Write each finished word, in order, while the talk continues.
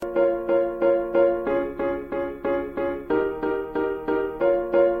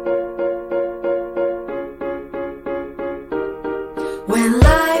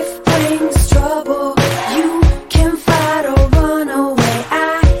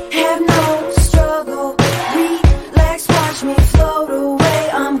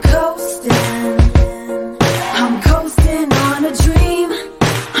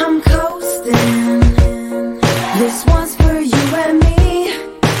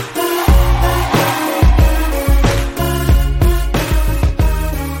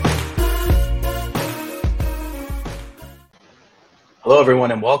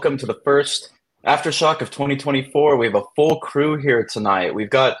everyone, and welcome to the first Aftershock of 2024. We have a full crew here tonight. We've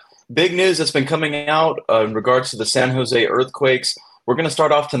got big news that's been coming out in regards to the San Jose Earthquakes. We're going to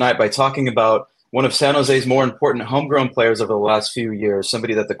start off tonight by talking about one of San Jose's more important homegrown players over the last few years,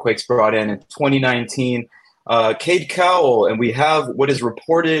 somebody that the Quakes brought in 2019, Cade Cowell. And we have what is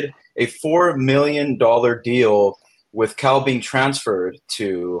reported a $4 million deal with Cowell being transferred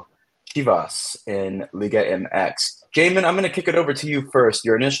to Chivas in Liga MX. Jamin, I'm going to kick it over to you first.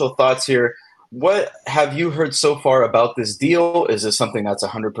 Your initial thoughts here. What have you heard so far about this deal? Is this something that's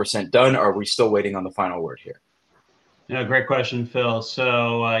 100% done? Or are we still waiting on the final word here? Great question, Phil.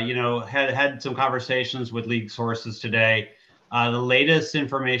 So, had some conversations with league sources today. The latest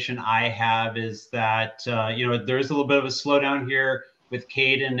information I have is that, there is a little bit of a slowdown here with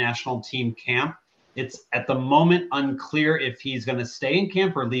Cade in national team camp. It's at the moment unclear if he's going to stay in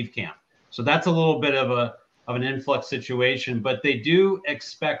camp or leave camp. So that's a little bit of an influx situation, but they do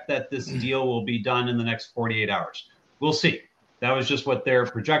expect that this deal will be done in the next 48 hours. We'll see. That was just what their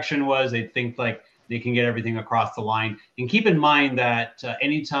projection was. They think like they can get everything across the line. And keep in mind that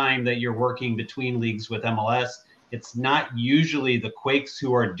anytime that you're working between leagues with MLS, it's not usually the Quakes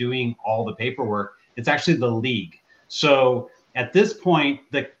who are doing all the paperwork. It's actually the league. So at this point,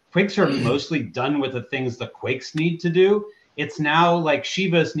 the Quakes are mostly done with the things the Quakes need to do. It's now like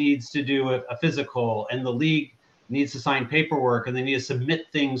Chivas needs to do a physical, and the league needs to sign paperwork, and they need to submit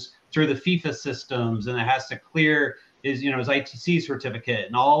things through the FIFA systems, and it has to clear his ITC certificate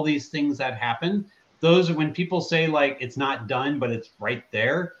and all these things that happen. Those are when people say like it's not done, but it's right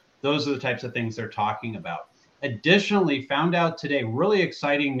there. Those are the types of things they're talking about. Additionally, found out today, really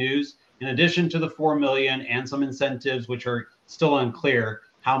exciting news. In addition to the $4 million and some incentives, which are still unclear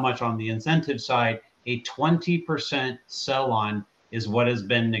how much on the incentive side, a 20% sell-on is what has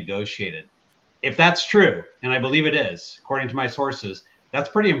been negotiated. If that's true, and I believe it is, according to my sources, that's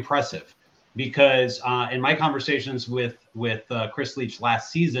pretty impressive because in my conversations with Chris Leach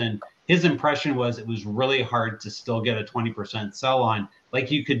last season, his impression was it was really hard to still get a 20% sell-on like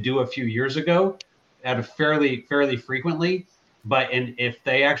you could do a few years ago at a fairly frequently. And if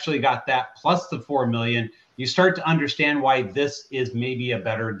they actually got that plus the $4 million, you start to understand why this is maybe a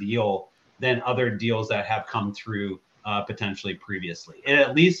better deal than other deals that have come through potentially previously. It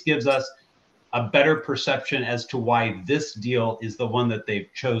at least gives us a better perception as to why this deal is the one that they've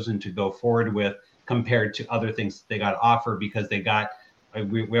chosen to go forward with compared to other things they got offered, because they got,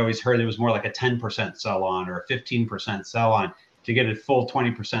 we always heard it was more like a 10% sell on or a 15% sell on. To get a full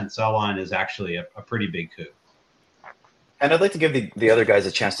 20% sell on is actually a pretty big coup. And I'd like to give the other guys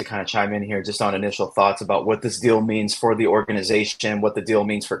a chance to kind of chime in here just on initial thoughts about what this deal means for the organization, what the deal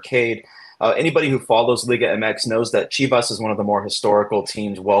means for Cade. Anybody who follows Liga MX knows that Chivas is one of the more historical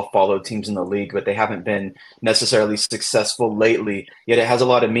teams, well-followed teams in the league, but they haven't been necessarily successful lately, yet it has a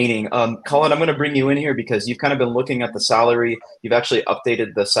lot of meaning. Colin, I'm going to bring you in here because you've kind of been looking at the salary. You've actually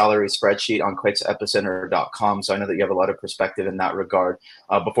updated the salary spreadsheet on QuakesEpicenter.com, so I know that you have a lot of perspective in that regard.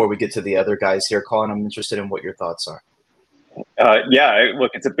 Before we get to the other guys here, Colin, I'm interested in what your thoughts are.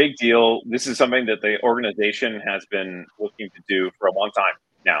 Look, it's a big deal. This is something that the organization has been looking to do for a long time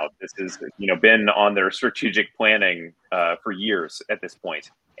now. This has, been on their strategic planning for years at this point.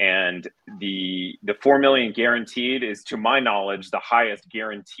 And the $4 million guaranteed is, to my knowledge, the highest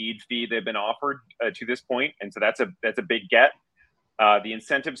guaranteed fee they've been offered to this point. And so that's a big get. The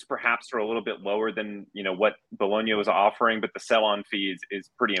incentives perhaps are a little bit lower than what Bologna was offering, but the sell-on fee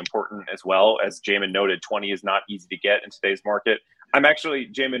is pretty important as well. As Jamin noted, 20 is not easy to get in today's market. I'm actually,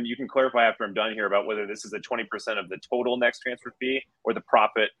 Jamin, you can clarify after I'm done here about whether this is a 20% of the total next transfer fee or the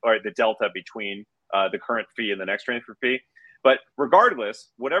profit or the delta between the current fee and the next transfer fee. But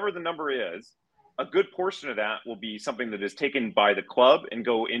regardless, whatever the number is, a good portion of that will be something that is taken by the club and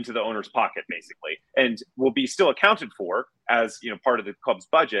go into the owner's pocket, basically, and will be still accounted for as part of the club's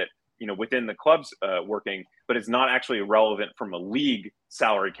budget, within the club's working, but it's not actually relevant from a league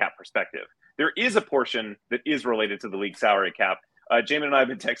salary cap perspective. There is a portion that is related to the league salary cap. Jamin and I have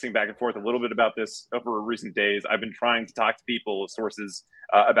been texting back and forth a little bit about this over recent days. I've been trying to talk to people, sources,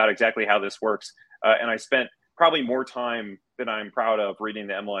 about exactly how this works, and I spent probably more time than I'm proud of reading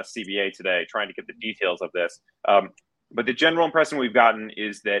the MLS CBA today, trying to get the details of this. But the general impression we've gotten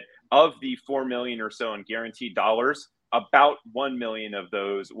is that of the $4 million or so in guaranteed dollars, about $1 million of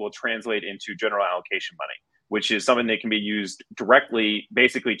those will translate into general allocation money, which is something that can be used directly,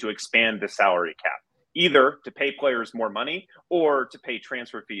 basically to expand the salary cap, either to pay players more money or to pay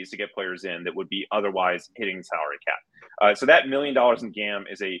transfer fees to get players in that would be otherwise hitting the salary cap. So that $1 million in GAM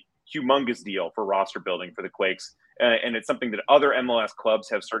is a humongous deal for roster building for the Quakes. And it's something that other MLS clubs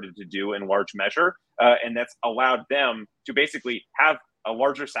have started to do in large measure. And that's allowed them to basically have a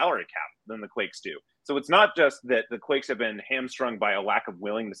larger salary cap than the Quakes do. So it's not just that the Quakes have been hamstrung by a lack of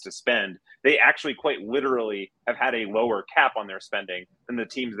willingness to spend. They actually quite literally have had a lower cap on their spending than the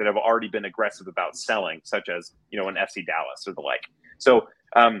teams that have already been aggressive about selling, such as, an FC Dallas or the like. So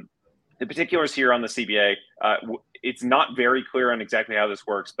the particulars here on the CBA, it's not very clear on exactly how this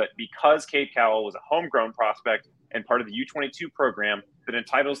works, but because Cade Cowell was a homegrown prospect and part of the U22 program that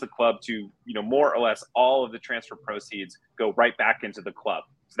entitles the club to, more or less all of the transfer proceeds go right back into the club.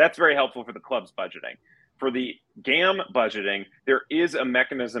 So that's very helpful for the club's budgeting. For the GAM budgeting, there is a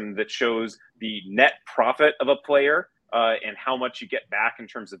mechanism that shows the net profit of a player and how much you get back in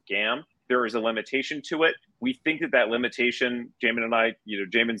terms of GAM. There is a limitation to it. We think that limitation, Jamin and I,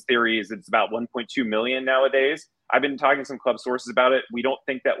 Jamin's theory is it's about 1.2 million nowadays. I've been talking to some club sources about it. We don't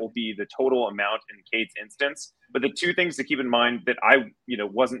think that will be the total amount in Cade's instance. But the two things to keep in mind that I,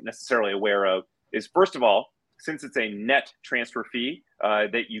 wasn't necessarily aware of is, first of all, since it's a net transfer fee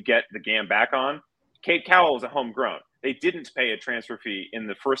that you get the GAM back on, Cade Cowell is a homegrown. They didn't pay a transfer fee in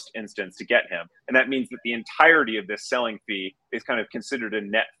the first instance to get him. And that means that the entirety of this selling fee is kind of considered a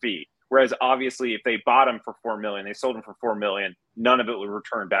net fee. Whereas obviously if they bought him for $4 million, they sold him for $4 million, none of it would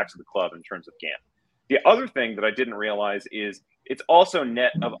return back to the club in terms of GAM. The other thing that I didn't realize is it's also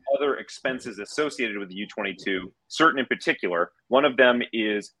net of other expenses associated with the U22, certain in particular. One of them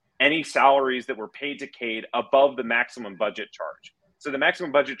is any salaries that were paid to Cade above the maximum budget charge. So the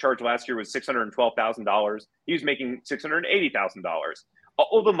maximum budget charge last year was $612,000. He was making $680,000.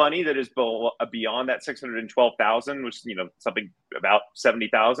 All the money that is beyond that $612,000, which is something about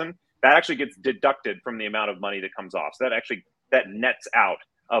 $70,000, that actually gets deducted from the amount of money that comes off. So that nets out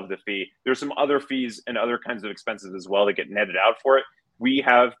of the fee. There's some other fees and other kinds of expenses as well that get netted out for it. We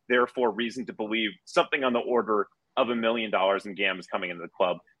have therefore reason to believe something on the order of $1 million in GAM is coming into the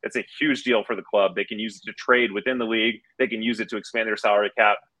club. It's a huge deal for the club. They can use it to trade within the league. They can use it to expand their salary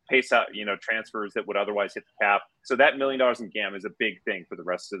cap, pay transfers that would otherwise hit the cap. So that $1 million in GAM is a big thing for the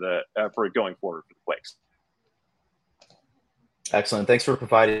rest of for going forward for the Quakes. Excellent. Thanks for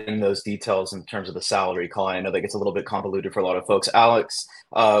providing those details in terms of the salary, Colin. I know that gets a little bit convoluted for a lot of folks. Alex,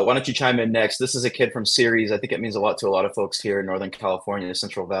 why don't you chime in next? This is a kid from Ceres. I think it means a lot to a lot of folks here in Northern California,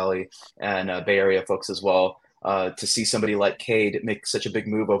 Central Valley, and Bay Area folks as well. To see somebody like Cade make such a big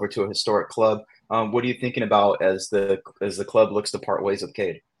move over to a historic club. What are you thinking about as the club looks to part ways with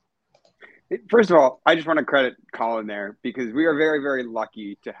Cade? First of all, I just want to credit Colin there because we are very, very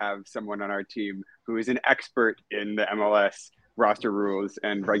lucky to have someone on our team who is an expert in the MLS roster rules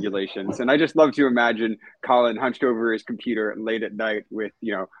and regulations. And I just love to imagine Colin hunched over his computer late at night with,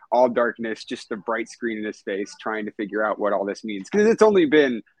 all darkness, just the bright screen in his face, trying to figure out what all this means. Because it's only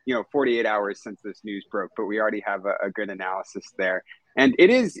been, 48 hours since this news broke, but we already have a good analysis there. And it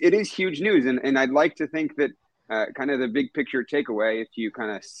is huge news. And I'd like to think that kind of the big picture takeaway, if you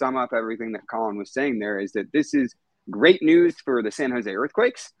kind of sum up everything that Colin was saying there, is that this is great news for the San Jose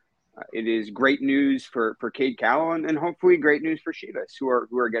Earthquakes. It is great news for Cade Cowell and hopefully great news for Chivas, who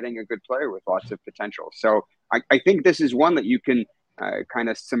are getting a good player with lots of potential. So I think this is one that you can kind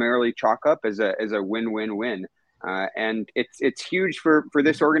of summarily chalk up as a win-win-win. And it's huge for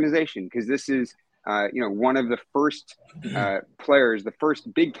this organization because this is one of the first players, the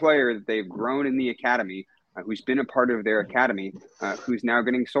first big player that they've grown in the academy, who's been a part of their academy, who's now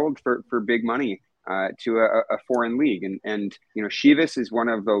getting sold for big money to a foreign league. And Chivas is one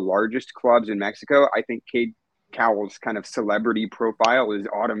of the largest clubs in Mexico. I think Cade Cowell's kind of celebrity profile is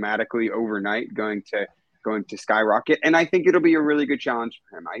automatically overnight going to skyrocket. And I think it'll be a really good challenge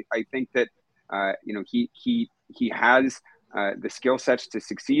for him. I think that, he has the skill sets to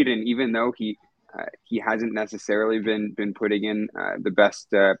succeed. And even though he hasn't necessarily been putting in the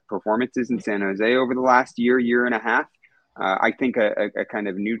best performances in San Jose over the last year and a half, I think a kind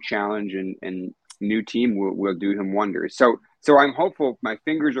of new challenge and new team will do him wonders. So I'm hopeful. My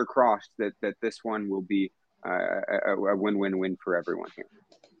fingers are crossed that this one will be a win-win-win for everyone here.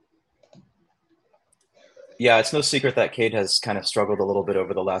 Yeah, it's no secret that Cade has kind of struggled a little bit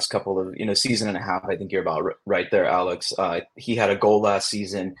over the last couple of, season and a half. I think you're about right there, Alex. He had a goal last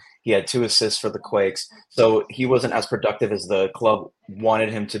season. He had 2 assists for the Quakes. So he wasn't as productive as the club wanted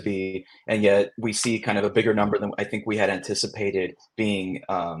him to be. And yet we see kind of a bigger number than I think we had anticipated being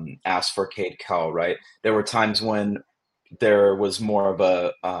asked for Cade Cowell, right? There were times when there was more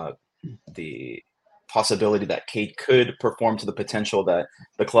of the possibility that Cade could perform to the potential that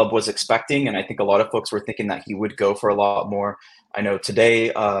the club was expecting. And I think a lot of folks were thinking that he would go for a lot more. I know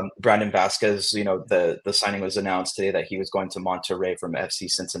today, Brandon Vasquez, the signing was announced today that he was going to Monterrey from FC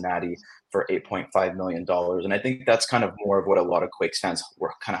Cincinnati for $8.5 million. And I think that's kind of more of what a lot of Quakes fans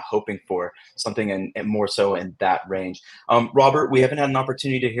were kind of hoping for, something in more so in that range. Robert, we haven't had an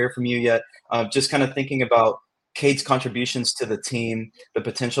opportunity to hear from you yet. Just kind of thinking about Cade's contributions to the team, the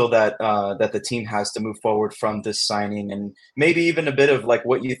potential that that the team has to move forward from this signing, and maybe even a bit of like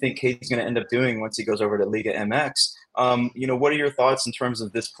what you think Cade's going to end up doing once he goes over to Liga MX. What are your thoughts in terms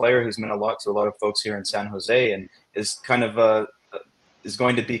of this player who's meant a lot to a lot of folks here in San Jose and is kind of is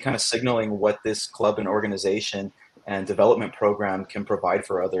going to be kind of signaling what this club and organization and development program can provide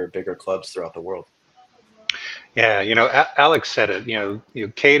for other bigger clubs throughout the world? Yeah, Alex said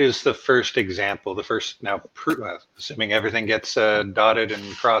it. Cade is the first example, the first now, assuming everything gets dotted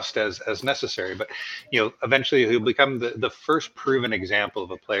and crossed as necessary. But eventually he'll become the first proven example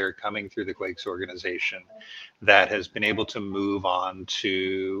of a player coming through the Quakes organization that has been able to move on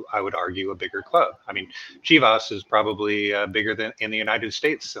to, I would argue, a bigger club. I mean, Chivas is probably bigger than in the United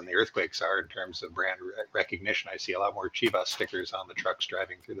States than the Earthquakes are in terms of brand recognition. I see a lot more Chivas stickers on the trucks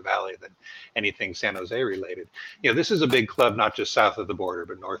driving through the valley than anything San Jose related. This is a big club, not just south of the border,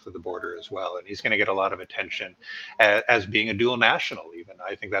 but north of the border as well. And he's going to get a lot of attention as being a dual national, even.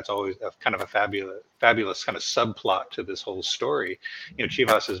 I think that's always kind of a fabulous kind of subplot to this whole story.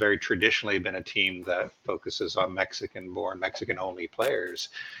 Chivas has very traditionally been a team that focuses on Mexican-born, Mexican-only players.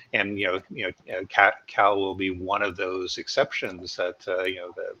 And, Cal will be one of those exceptions that,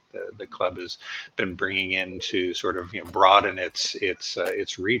 the club has been bringing in to sort of, broaden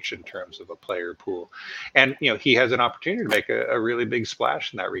its reach in terms of a player pool. And, he has an opportunity to make a really big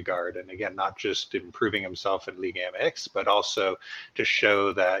splash in that regard. And again, not just improving himself in Liga MX, but also to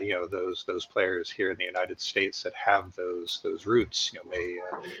show that, those players here in the United States that have those roots,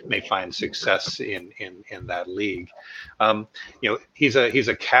 may find success in that league. He's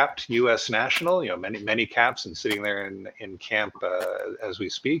a capped U.S. national, many caps and sitting there in camp as we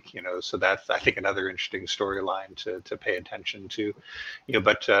speak, so that's, I think, another interesting storyline to pay attention to,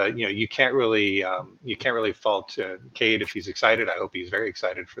 but you can't really fault Cade if he's excited. I hope he's very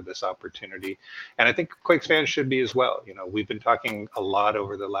excited for this opportunity. And I think Quakes fans should be as well. We've been talking a lot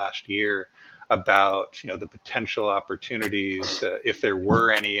over the last year about, the potential opportunities, if there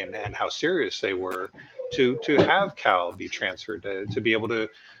were any, and how serious they were, to have Cal be transferred, to be able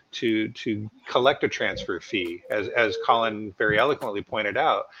to collect a transfer fee. As Colin very eloquently pointed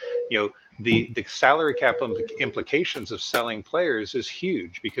out, the salary cap implications of selling players is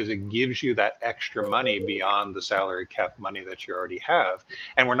huge because it gives you that extra money beyond the salary cap money that you already have.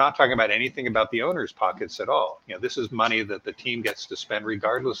 And we're not talking about anything about the owner's pockets at all. This is money that the team gets to spend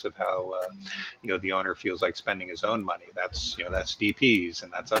regardless of how, the owner feels like spending his own money. That's DPs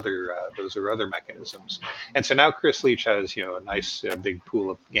and that's those are other mechanisms. And so now Chris Leach has, a nice big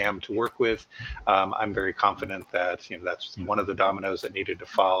pool of GAM to work with. I'm very confident that, that's one of the dominoes that needed to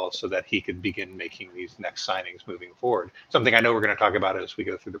fall so that he could begin making these next signings moving forward. Something I know we're going to talk about as we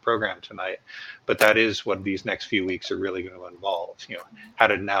go through the program tonight, but that is what these next few weeks are really going to involve. How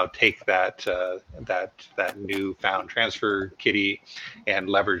to now take that newfound transfer kitty and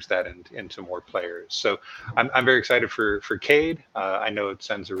leverage that into more players. So I'm very excited for Cade. I know it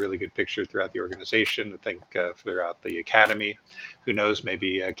sends a really good picture throughout the organization. I think throughout the academy. Who knows?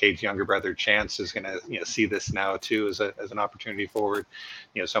 Maybe Cade's younger brother Chance is going to see this now too as an opportunity forward.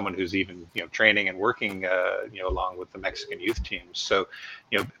 Someone who's even training and working along with the Mexican youth teams. So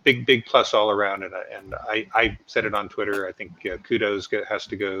big plus all around. And I said it on Twitter. I think kudos has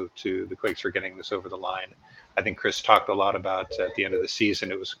to go to the Quakes for getting this over the line. I think Chris talked a lot about at the end of the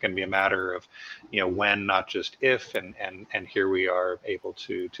season, it was going to be a matter of, when, not just if, and here we are able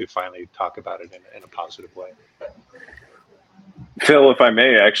to finally talk about it in a positive way. Phil, if I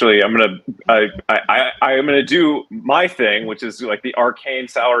may, actually, I'm gonna do my thing, which is like the arcane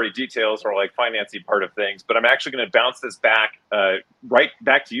salary details or like financing part of things. But I'm actually going to bounce this back right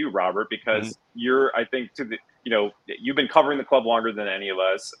back to you, Robert, because you're, I think, you've been covering the club longer than any of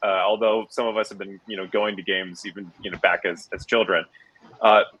us. Although some of us have been, going to games even, back as children.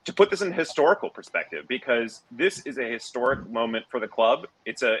 To put this in historical perspective, because this is a historic moment for the club.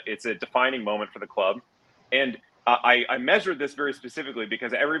 It's a defining moment for the club, and I measured this very specifically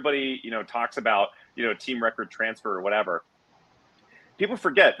because everybody, talks about, team record transfer or whatever. People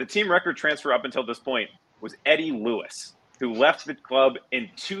forget the team record transfer up until this point was Eddie Lewis, who left the club in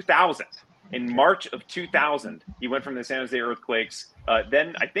 2000. In March of 2000, he went from the San Jose Earthquakes,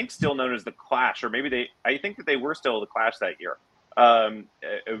 then I think still known as the Clash, or maybe I think that they were still the Clash that year.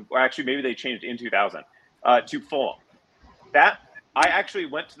 Actually, maybe they changed in 2000 to Fulham. That I actually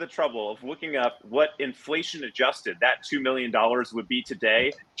went to the trouble of looking up what inflation adjusted that $2 million would be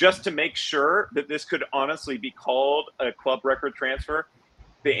today, just to make sure that this could honestly be called a club record transfer.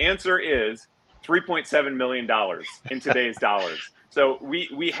 The answer is $3.7 million in today's dollars. So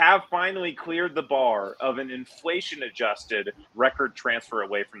we have finally cleared the bar of an inflation adjusted record transfer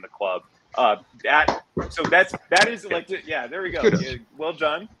away from the club. That is like, yeah, there we go. Well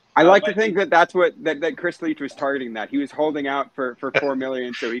done. I like to think that's what that Chris Leach was targeting. That he was holding out for $4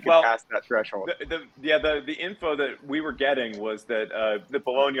 million so he could pass that threshold. The info that we were getting was that the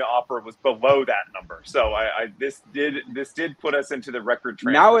Bologna offer was below that number. So this did put us into the record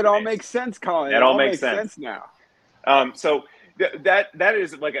transfer. Now it all makes sense, Colin. It all makes sense now. So that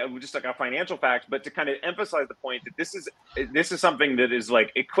is like just like a financial fact, but to kind of emphasize the point that this is something that is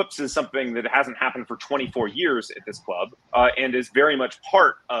like eclipses something that hasn't happened for 24 years at this club, and is very much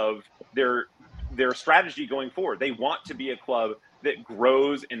part of their strategy going forward. They want to be a club that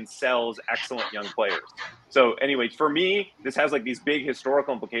grows and sells excellent young players. So anyway, for me, this has like these big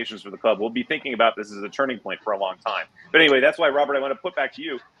historical implications for the club. We'll be thinking about this as a turning point for a long time. But anyway, that's why, Robert, I want to put back to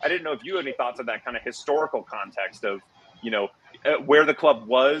you. I didn't know if you had any thoughts on that kind of historical context of, where the club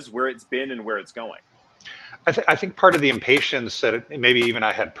was, where it's been, and where it's going. I think part of the impatience that maybe even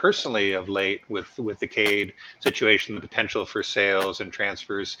I had personally of late with the Cade situation, the potential for sales and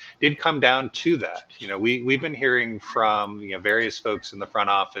transfers, did come down to that. We've been hearing from various folks in the front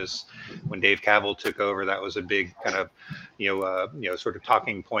office when Dave Cowell took over. That was a big kind of sort of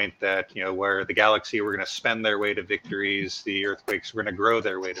talking point that where the Galaxy were going to spend their way to victories, the Earthquakes were going to grow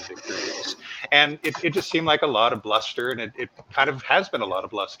their way to victories, and it just seemed like a lot of bluster, and it kind of has been a lot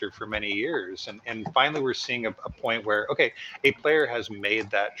of bluster for many years, and finally we're seeing a point where, okay, a player has made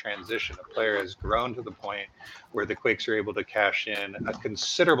that transition. A player has grown to the point where the Quakes are able to cash in a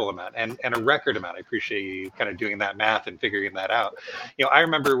considerable amount and a record amount. I appreciate you kind of doing that math and figuring that out. I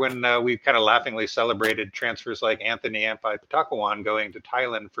remember when we kind of laughingly celebrated transfers like Anthony Ampai Patakuan going to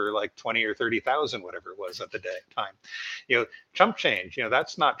Thailand for like 20 or 30,000, whatever it was at the time. Chump change.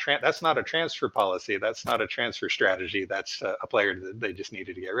 That's not a transfer policy. That's not a transfer strategy. That's a player that they just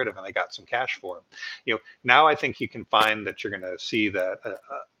needed to get rid of, and they got some cash for him. Now I think you can find that you're going to see that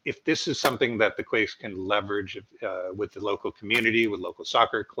if this is something that the Quakes can leverage with the local community, with local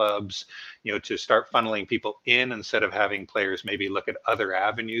soccer clubs, to start funneling people in instead of having players maybe look at other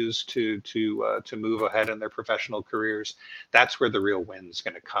avenues to move ahead in their professional careers, that's where the real win's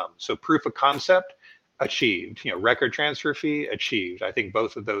going to come. So proof of concept achieved, record transfer fee achieved. I think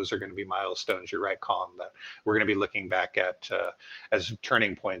both of those are going to be milestones. You're right, Colin, that we're going to be looking back at as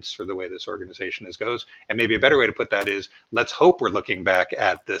turning points for the way this organization goes. And maybe a better way to put that is, let's hope we're looking back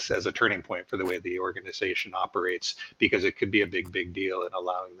at this as a turning point for the way the organization operates, because it could be a big, big deal in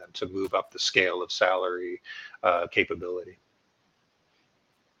allowing them to move up the scale of salary capability.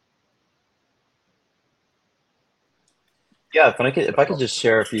 Yeah, if I could just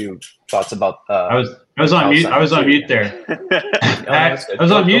share a few thoughts about. I was on mute. I was on mute there. I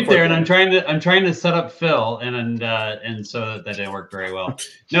was on mute there, and I'm trying to set up Phil, and so that didn't work very well.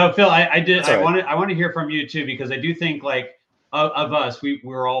 No, Phil, I did. I want to hear from you too, because I do think like of us,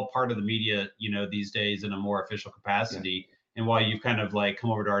 we're all part of the media, these days in a more official capacity. Yeah. And while you've kind of like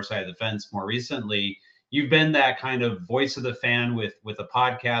come over to our side of the fence more recently, you've been that kind of voice of the fan with a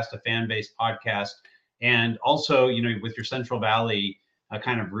podcast, a fan-based podcast. And also, with your Central Valley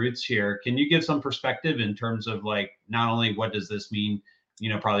kind of roots here, can you give some perspective in terms of like, not only what does this mean,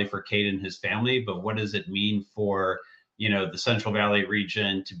 probably for Cade and his family, but what does it mean for, the Central Valley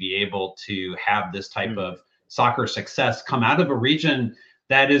region to be able to have this type of soccer success come out of a region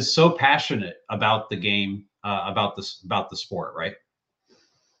that is so passionate about the game, about the sport, right?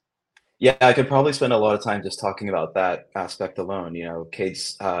 Yeah, I could probably spend a lot of time just talking about that aspect alone.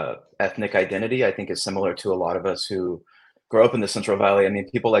 Cade's ethnic identity, I think, is similar to a lot of us who grow up in the Central Valley. I mean,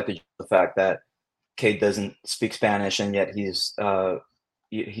 people like the fact that Cade doesn't speak Spanish, and yet he's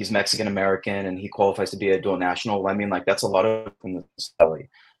Mexican American, and he qualifies to be a dual national. I mean, like, that's a lot of in the Valley.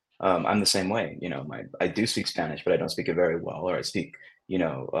 I'm the same way. I do speak Spanish, but I don't speak it very well, or I speak,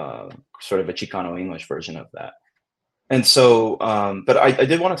 sort of a Chicano English version of that. And so, but I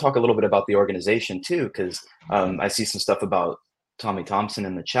did want to talk a little bit about the organization too, because I see some stuff about Tommy Thompson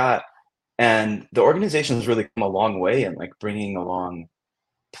in the chat, and the organization has really come a long way in like bringing along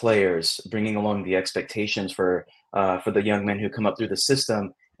players, bringing along the expectations for the young men who come up through the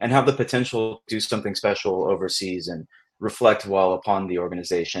system and have the potential to do something special overseas and reflect well upon the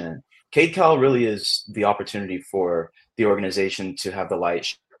organization. And Cade Cowell really is the opportunity for the organization to have the light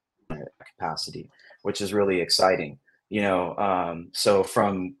capacity, which is really exciting. So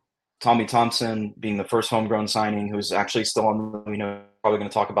from Tommy Thompson being the first homegrown signing, who's actually still on, probably going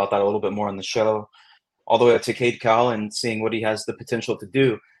to talk about that a little bit more on the show, all the way up to Cade Cowell and seeing what he has the potential to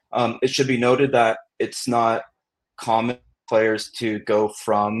do. It should be noted that it's not common players to go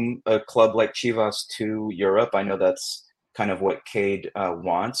from a club like Chivas to Europe. I know that's kind of what Cade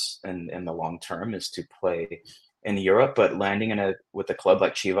wants in the long term, is to play in Europe, but landing with a club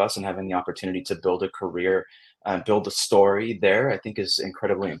like Chivas and having the opportunity to build a career, build a story there, I think is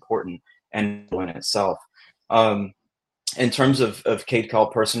incredibly important and in itself. In terms of Cade Cowell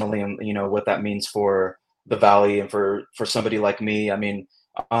personally, and what that means for the Valley and for somebody like me, I mean,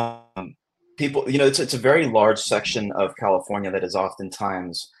 people, it's a very large section of California that is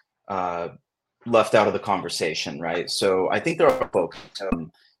oftentimes left out of the conversation, right? So I think there are folks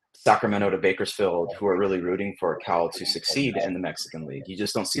from Sacramento to Bakersfield who are really rooting for Cal to succeed in the Mexican League. You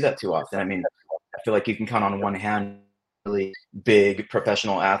just don't see that too often. I mean, I feel like you can count on one hand really big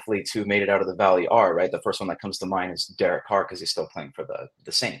professional athletes who made it out of the Valley are, right? The first one that comes to mind is Derek Carr, because he's still playing for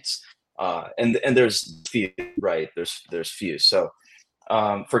the Saints. And there's few, right? There's few. So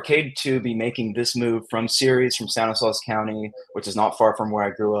for Cade to be making this move from Ceres, from Stanislaus County, which is not far from where I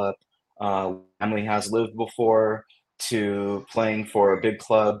grew up, family has lived before, to playing for a big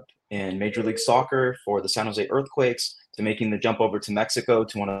club in Major League Soccer for the San Jose Earthquakes, to making the jump over to Mexico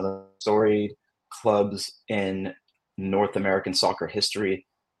to one of the storied clubs in North American soccer history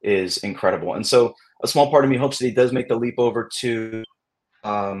is incredible. And so a small part of me hopes that he does make the leap over to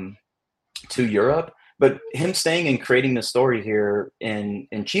Europe, but him staying and creating the story here in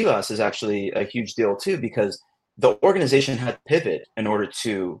Chivas is actually a huge deal too, because the organization had to pivot in order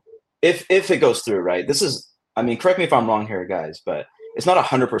to, if it goes through, right? This is, I mean, correct me if I'm wrong here, guys, but it's not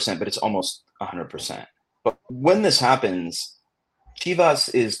 100%, but it's almost 100%. But when this happens,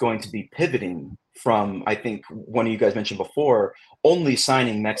 Chivas is going to be pivoting from, I think one of you guys mentioned before, only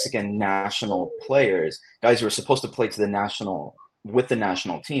signing Mexican national players, guys who are supposed to play with the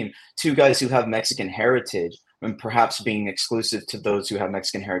national team, to guys who have Mexican heritage, and perhaps being exclusive to those who have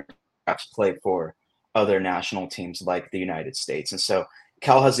Mexican heritage, perhaps play for other national teams like the United States. And so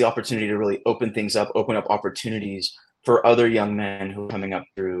Cal has the opportunity to really open things up, open up opportunities for other young men who are coming up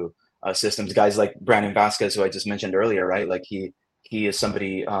through systems. Guys like Brandon Vasquez, who I just mentioned earlier, right? Like he is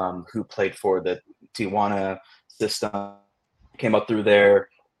somebody who played for the Tijuana system, came up through there,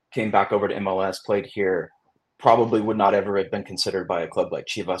 came back over to MLS, played here. Probably would not ever have been considered by a club like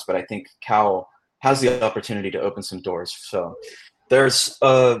Chivas, but I think Cal has the opportunity to open some doors. So there's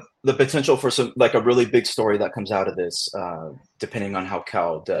the potential for some, like, a really big story that comes out of this, depending on how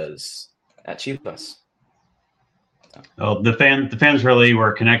Cal does at Chivas. Well, the fans really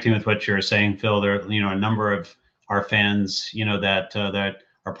were connecting with what you were saying, Phil. There, a number of our fans, that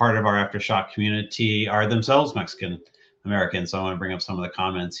are part of our Aftershock community are themselves Mexican Americans. So I want to bring up some of the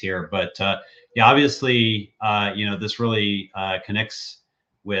comments here, but yeah, obviously, this really connects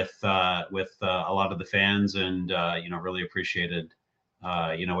with a lot of the fans, and really appreciated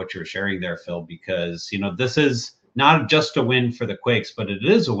what you were sharing there, Phil, because this is not just a win for the Quakes, but it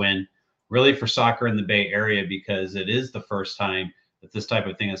is a win really for soccer in the Bay Area, because it is the first time that this type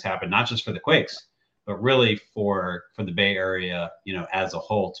of thing has happened, not just for the Quakes, but really for the Bay Area, as a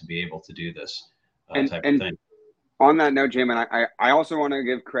whole, to be able to do this type of thing. On that note, Jim, and I also want to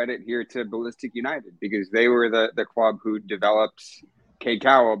give credit here to Ballistic United, because they were the club who developed Cade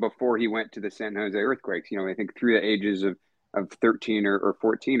Cowell before he went to the San Jose Earthquakes. I think through the ages of 13 or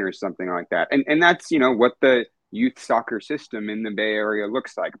 14 or something like that. And that's, what the youth soccer system in the Bay Area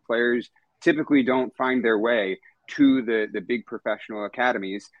looks like. Players typically don't find their way to the big professional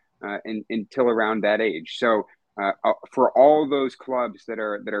academies until around that age. So for all those clubs that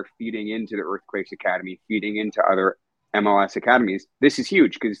are feeding into the Earthquakes Academy, feeding into other MLS academies, this is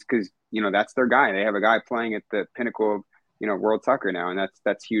huge, because that's their guy. They have a guy playing at the pinnacle of world soccer now, and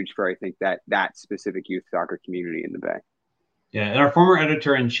that's huge for, I think, that specific youth soccer community in the Bay. Yeah, and our former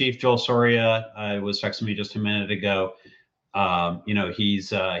editor-in-chief Joel Soria was texting me just a minute ago.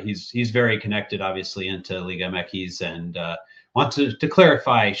 He's very connected, obviously, into Liga MX, and want to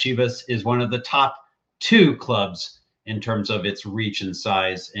clarify, Chivas is one of the top 2 clubs in terms of its reach and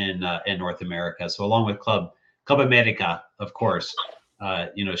size in North America. So along with Club America, of course,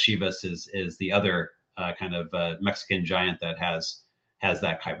 Chivas is the other kind of Mexican giant that has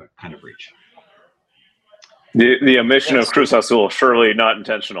that kind of reach. The omission of Cruz Azul, surely not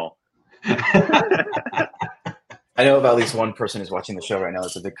intentional. I know of at least one person who's watching the show right now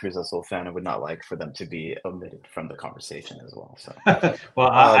that's a big Cruz Azul fan and would not like for them to be omitted from the conversation as well. So, well,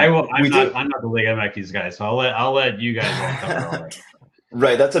 I will. I'm not the Liga MX guy, so I'll let you guys all cover all that.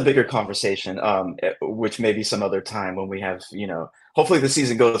 Right, that's a bigger conversation, which may be some other time when we have, hopefully the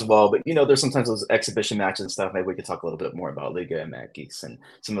season goes well. But there's sometimes those exhibition matches and stuff. Maybe we could talk a little bit more about Liga MX and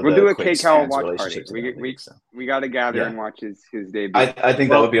some of We'll the do a Cade Quakes Cowell fans' watch party. relationships in that league. So We got to gather yeah, and watch his debut. I think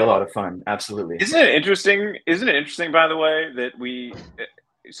that would be a lot of fun. Absolutely. Isn't it interesting? Isn't it interesting, by the way, that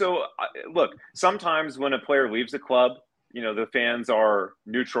look, sometimes when a player leaves the club, the fans are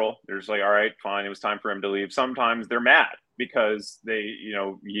neutral. They're just like, all right, fine, it was time for him to leave. Sometimes they're mad because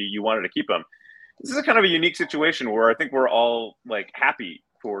you wanted to keep him. This is a kind of a unique situation where I think we're all like happy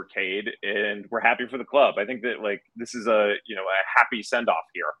for Cade and we're happy for the club. I think that like this is a happy send off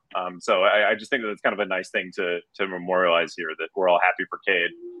here. So I just think that it's kind of a nice thing to memorialize here, that we're all happy for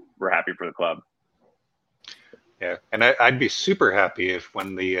Cade. We're happy for the club. Yeah, and I'd be super happy if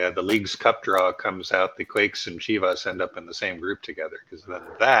when the League's Cup draw comes out, the Quakes and Chivas end up in the same group together, because then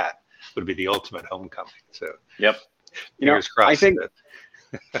that would be the ultimate homecoming. So yep, fingers crossed. I think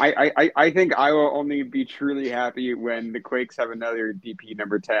I think I will only be truly happy when the Quakes have another DP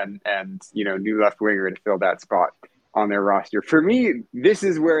number 10 and new left winger to fill that spot on their roster. For me, this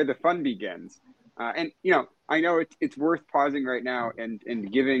is where the fun begins. And I know it's worth pausing right now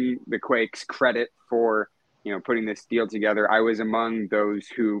and giving the Quakes credit for putting this deal together. I was among those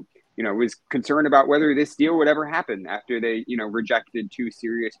who, was concerned about whether this deal would ever happen after they, rejected 2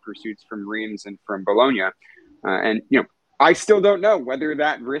 serious pursuits from Reims and from Bologna. And I still don't know whether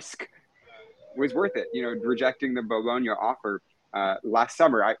that risk was worth it, rejecting the Bologna offer last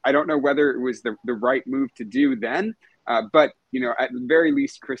summer. I don't know whether it was the right move to do then, but, at the very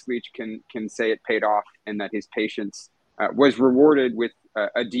least, Chris Leach can say it paid off and that his patience was rewarded with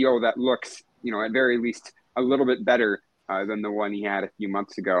a deal that looks, at very least a little bit better than the one he had a few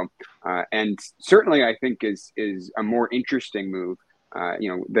months ago. And certainly I think is a more interesting move.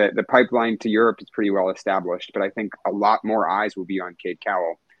 The pipeline to Europe is pretty well established, but I think a lot more eyes will be on Cade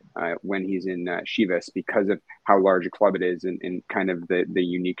Cowell when he's in Chivas because of how large a club it is and kind of the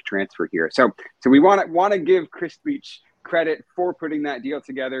unique transfer here. So we want to give Chris Leach credit for putting that deal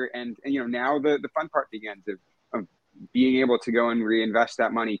together. And now the fun part begins of being able to go and reinvest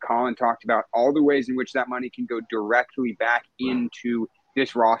that money. Colin talked about all the ways in which that money can go directly back into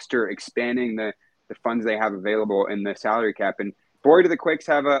this roster, expanding the funds they have available in the salary cap. And boy, do the Quakes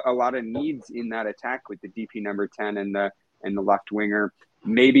have a lot of needs in that attack with the DP number 10 and the left winger,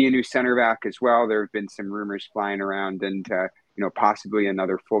 maybe a new center back as well. There have been some rumors flying around and, possibly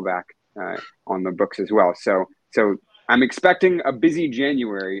another fullback on the books as well. So I'm expecting a busy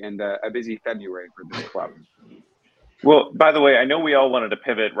January and a busy February for this club. Well, by the way, I know we all wanted to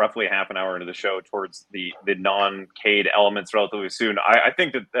pivot roughly half an hour into the show towards the non-Cade elements relatively soon. I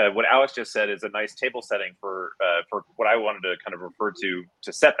think that what Alex just said is a nice table setting for what I wanted to kind of refer to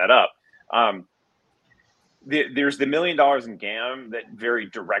set that up. There's the $1 million in GAM that very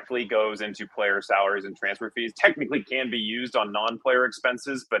directly goes into player salaries and transfer fees. Technically can be used on non-player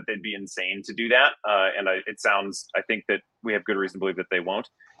expenses, but they'd be insane to do that. I think that we have good reason to believe that they won't.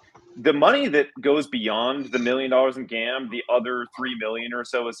 The money that goes beyond the $1 million in GAM, the other $3 million or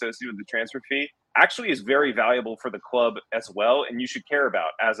so associated with the transfer fee, actually is very valuable for the club as well, and you should care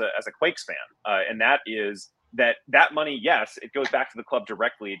about as a Quakes fan. And that is that money, yes, it goes back to the club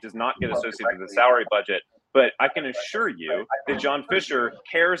directly. It does not get associated with the salary budget, but I can assure you that John Fisher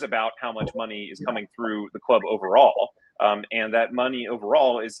cares about how much money is coming through the club overall, and that money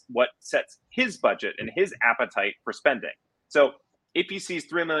overall is what sets his budget and his appetite for spending. So if he sees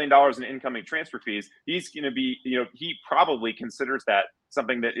 $3 million in incoming transfer fees, he's going to be, he probably considers that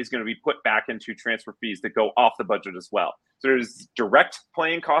something that is going to be put back into transfer fees that go off the budget as well. So there's direct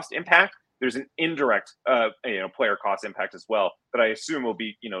playing cost impact. There's an indirect, player cost impact as well that I assume will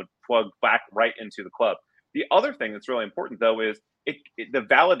be, plugged back right into the club. The other thing that's really important, though, is the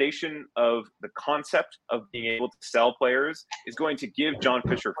validation of the concept of being able to sell players is going to give John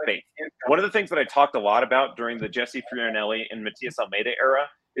Fisher faith. One of the things that I talked a lot about during the Jesse Fiorinelli and Matias Almeida era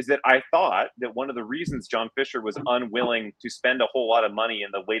is that I thought that one of the reasons John Fisher was unwilling to spend a whole lot of money in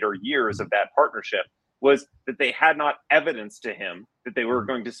the later years of that partnership was that they had not evidenced to him that they were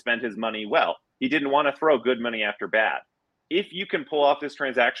going to spend his money well. He didn't want to throw good money after bad. If you can pull off this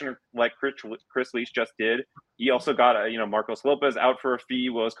transaction like Chris Leach just did, he also got Marcos Lopez out for a fee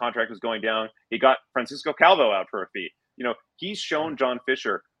while his contract was going down. He got Francisco Calvo out for a fee. He's shown John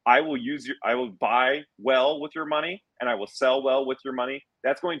Fisher, I will buy well with your money and I will sell well with your money.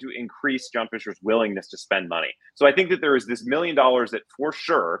 That's going to increase John Fisher's willingness to spend money. So I think that there is this $1 million that for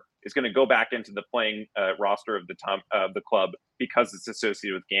sure is going to go back into the playing roster of the club because it's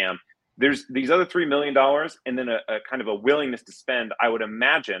associated with GAM. There's these other $3 million and then a kind of a willingness to spend, I would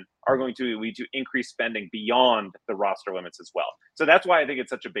imagine, are going to lead to increased spending beyond the roster limits as well. So that's why I think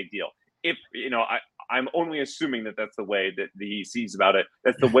it's such a big deal. If, I'm only assuming that that's the way that the EC's about it.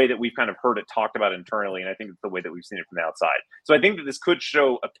 That's the way that we've kind of heard it talked about internally. And I think it's the way that we've seen it from the outside. So I think that this could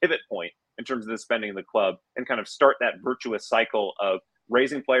show a pivot point in terms of the spending of the club and kind of start that virtuous cycle of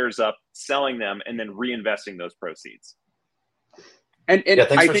raising players up, selling them, and then reinvesting those proceeds. And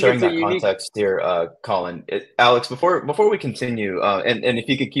thanks for sharing that context here, Colin. Alex, before we continue, and if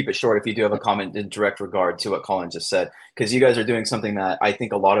you could keep it short, if you do have a comment in direct regard to what Colin just said, because you guys are doing something that I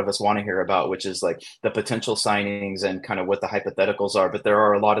think a lot of us want to hear about, which is like the potential signings and kind of what the hypotheticals are. But there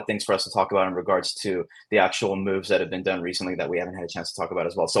are a lot of things for us to talk about in regards to the actual moves that have been done recently that we haven't had a chance to talk about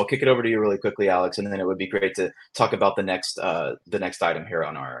as well. So I'll kick it over to you really quickly, Alex, and then it would be great to talk about the next item here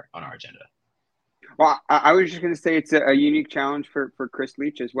on our agenda. Well, I was just going to say it's a unique challenge for Chris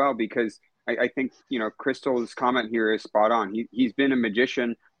Leach as well, because I think, Crystal's comment here is spot on. He's been a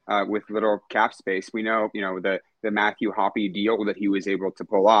magician with little cap space. We know, the Matthew Hoppe deal that he was able to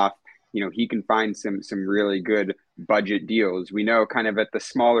pull off, he can find some really good budget deals. We know kind of at the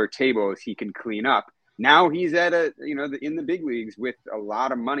smaller tables, he can clean up. Now he's at in the big leagues with a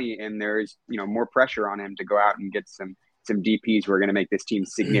lot of money, and there's, more pressure on him to go out and get some DPs who are going to make this team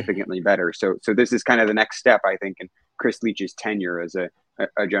significantly better. So this is kind of the next step, I think, in Chris Leach's tenure as a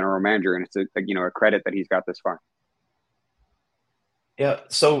general manager, and it's a credit that he's got this far. Yeah.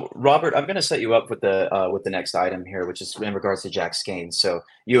 So Robert, I'm going to set you up with the next item here, which is in regards to Jack Skane. So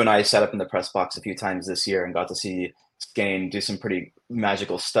you and I sat up in the press box a few times this year and got to see Skane do some pretty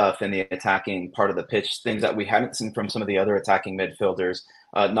magical stuff in the attacking part of the pitch, things that we hadn't seen from some of the other attacking midfielders.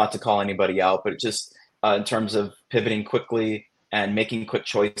 Not to call anybody out, but just in terms of pivoting quickly and making quick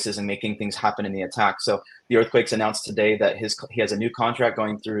choices and making things happen in the attack. So the Earthquakes announced today that he has a new contract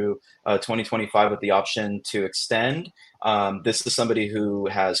going through 2025 with the option to extend. This is somebody who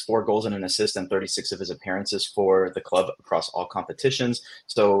has 4 goals and an assist and 36 of his appearances for the club across all competitions.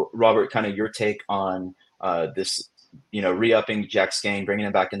 So Robert, kind of your take on this, re-upping Jack Skane, bringing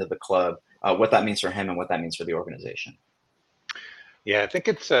him back into the club, what that means for him and what that means for the organization. Yeah, I think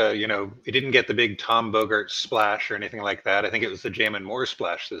it's, it didn't get the big Tom Bogart splash or anything like that. I think it was the Jamin Moore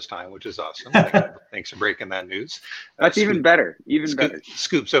splash this time, which is awesome. Thanks for breaking that news. That's even better. Better.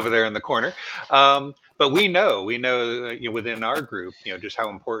 Scoops over there in the corner. But we know, within our group, just how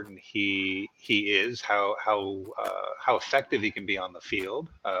important he is, how effective he can be on the field.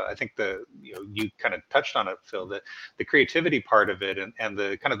 I think you kind of touched on it, Phil, the creativity part of it and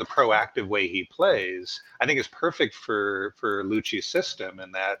the kind of the proactive way he plays, I think is perfect for Lucci's system,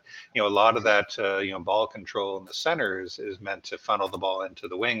 and that, a lot of that, ball control in the centers is meant to funnel the ball into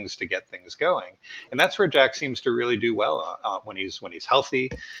the wings to get things going. And that's where Jack seems to really do well when he's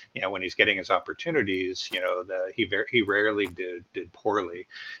healthy, when he's getting his opportunities. He rarely did poorly.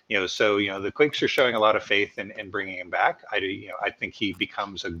 So the Quakes are showing a lot of faith in bringing him back. I think he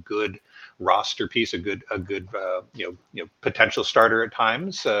becomes a good roster piece, a good potential starter at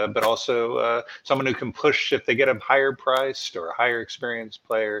times, but also someone who can push if they get a higher priced or a higher experienced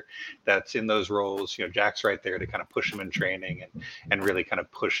player that's in those roles. Jack's right there to kind of push him in training and really kind of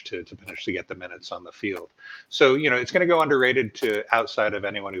push to potentially get the minutes on the field. So it's going to go underrated to outside of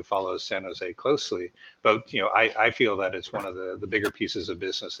anyone who follows San Jose closely. But I feel that it's one of the bigger pieces of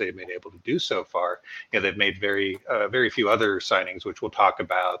business they've been able to do so far. They've made very few other signings, which we'll talk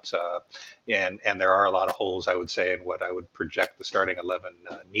about, and there are a lot of holes, I would say, in what I would project the starting 11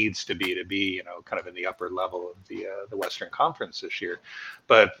 needs to be kind of in the upper level of the Western Conference this year.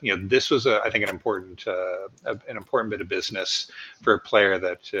 But this was I think an important bit of business for a player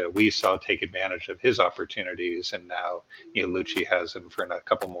that we saw take advantage of his opportunities, and now Lucci has him for a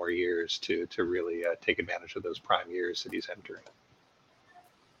couple more years to really take advantage of those prime years that he's entering.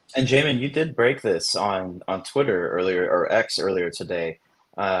 And Jamin, you did break this on Twitter earlier, or X earlier today.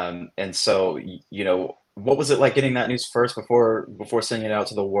 And so, what was it like getting that news first before sending it out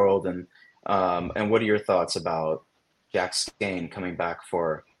to the world? And what are your thoughts about Jack Skane coming back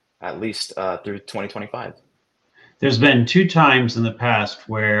for at least through 2025? There's been 2 times in the past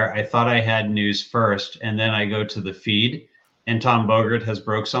where I thought I had news first, and then I go to the feed and Tom Bogart has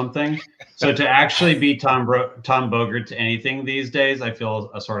broke something. So to actually beat Tom Bogart to anything these days, I feel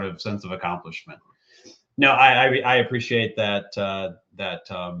a sort of sense of accomplishment. No, I appreciate that.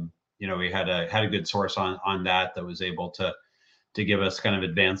 We had a good source on that was able to give us kind of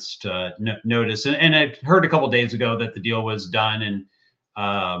advanced notice. And I heard a couple of days ago that the deal was done. And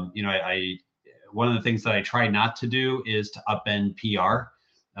I one of the things that I try not to do is to upend PR.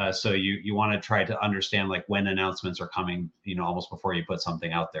 So you want to try to understand like when announcements are coming, almost before you put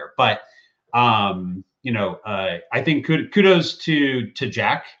something out there. But I think kudos to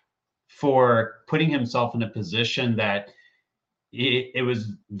Jack for putting himself in a position that it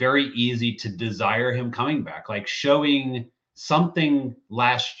was very easy to desire him coming back, like showing something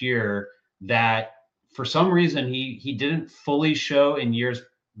last year that for some reason he didn't fully show in years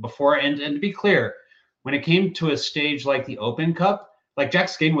before. And to be clear, when it came to a stage like the Open Cup, like Jack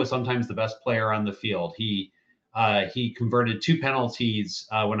Skane was sometimes the best player on the field. He converted 2 penalties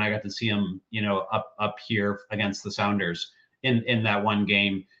when I got to see him, up here against the Sounders in that one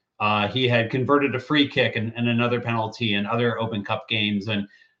game. He had converted a free kick and another penalty in other Open Cup games. And,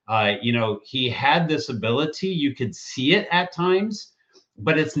 he had this ability. You could see it at times,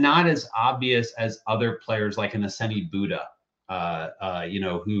 but it's not as obvious as other players like an Aseni Buddha,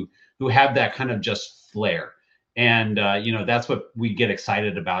 who have that kind of just flair. And, that's what we get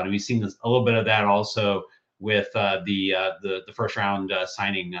excited about. And we've seen a little bit of that also with the first round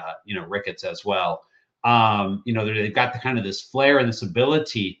signing, Ricketts as well. They've got the kind of this flair and this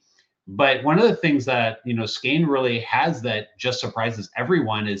ability. But one of the things that, Skane really has that just surprises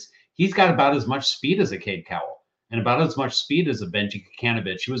everyone is he's got about as much speed as a Cade Cowell and about as much speed as a Benji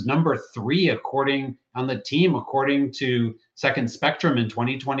Kikanovic. He was number 3 on the team, according to Second Spectrum in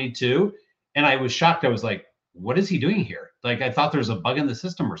 2022. And I was shocked. I was like, what is he doing here? Like, I thought there was a bug in the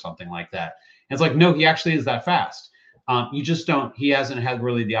system or something like that. And it's like, no, he actually is that fast. He hasn't had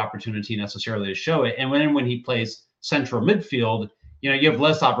really the opportunity necessarily to show it. And when he plays central midfield, you have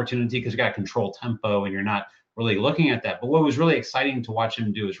less opportunity because you got to control tempo and you're not really looking at that. But what was really exciting to watch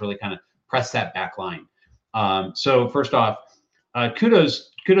him do is really kind of press that back line. So first off, kudos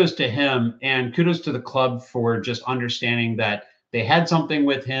to him, and kudos to the club for just understanding that they had something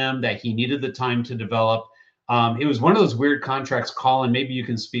with him, that he needed the time to develop. It was one of those weird contracts, Colin, maybe you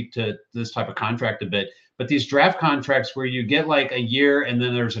can speak to this type of contract a bit, but these draft contracts where you get like a year and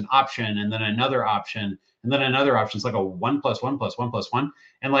then there's an option and then another option and then another option. It's like a 1+1+1+1.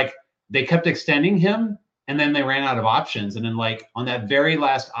 And like they kept extending him and then they ran out of options. And then like on that very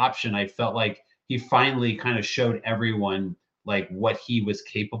last option, I felt like he finally kind of showed everyone like what he was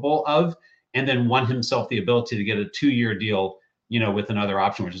capable of, and then won himself the ability to get a 2-year deal, with another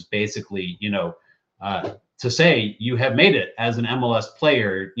option, which is basically, to say you have made it as an MLS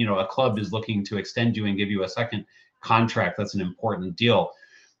player. A club is looking to extend you and give you a second contract. That's an important deal.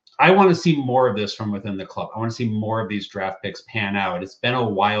 I want to see more of this from within the club. I want to see more of these draft picks pan out. It's been a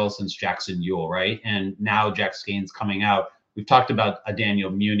while since Jackson Ewell, right? And now Jack Skane's coming out. We've talked about a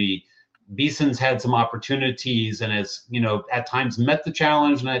Daniel Muni. Beeson's had some opportunities and has, at times met the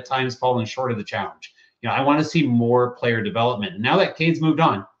challenge and at times fallen short of the challenge. I want to see more player development. And now that Cade's moved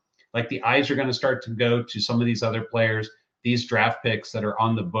on, like the eyes are going to start to go to some of these other players, these draft picks that are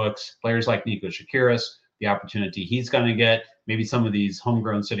on the books, players like Nico Shakiris, the opportunity he's going to get, maybe some of these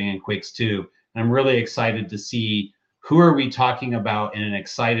homegrown sitting in Quakes too. And I'm really excited to see who are we talking about in an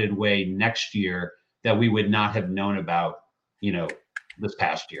excited way next year that we would not have known about, this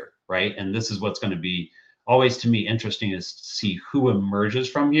past year, right? And this is what's going to be always to me interesting, is to see who emerges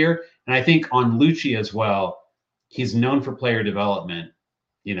from here. And I think on Lucci as well, he's known for player development.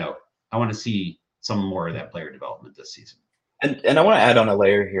 I want to see some more of that player development this season. And I want to add on a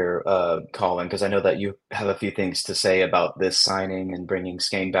layer here, Colin, because I know that you have a few things to say about this signing and bringing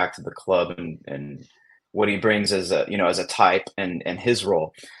Skane back to the club and what he brings as a type and his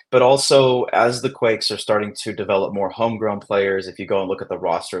role. But also, as the Quakes are starting to develop more homegrown players, if you go and look at the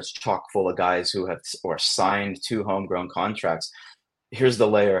roster, it's chock full of guys who have or signed 2 homegrown contracts. Here's the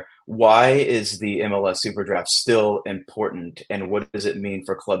layer. Why is the MLS Super Draft still important, and what does it mean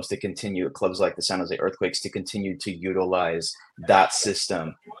for clubs like the San Jose Earthquakes to continue to utilize that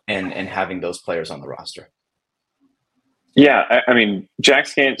system and having those players on the roster? Yeah, I mean, Jack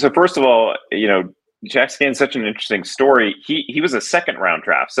Skane. So first of all, Jack Skane's such an interesting story. He was a 2nd round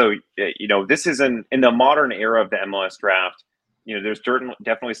draft. So, this is in the modern era of the MLS draft. There's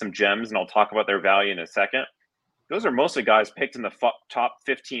definitely some gems, and I'll talk about their value in a second. Those are mostly guys picked in the top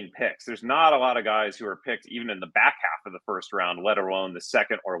 15 picks. There's not a lot of guys who are picked even in the back half of the first round, let alone the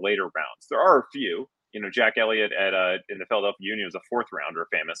second or later rounds. There are a few. Jack Elliott in the Philadelphia Union was a 4th rounder,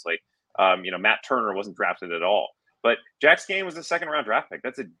 famously. Matt Turner wasn't drafted at all. But Jack Skane was a 2nd round draft pick.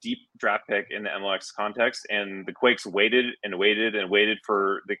 That's a deep draft pick in the MLS context. And the Quakes waited and waited and waited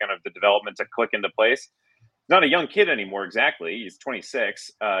for the kind of the development to click into place. Not a young kid anymore, exactly. He's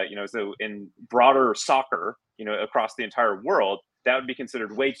 26. So in broader soccer, across the entire world, that would be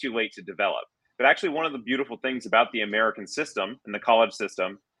considered way too late to develop. But actually, one of the beautiful things about the American system and the college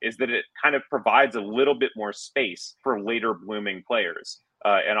system is that it kind of provides a little bit more space for later blooming players.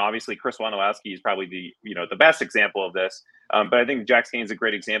 And obviously Chris Wondolowski is probably the best example of this. But I think Jack Skane's a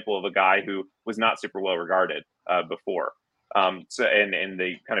great example of a guy who was not super well regarded before. So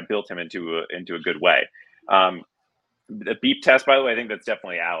they kind of built him into a good way. The beep test, by the way, I think that's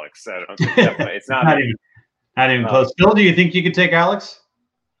definitely Alex. So it's not even close. Phil, do you think you could take Alex?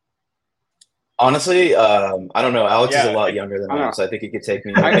 Honestly, I don't know. Alex is a lot younger than I am, so I think he could take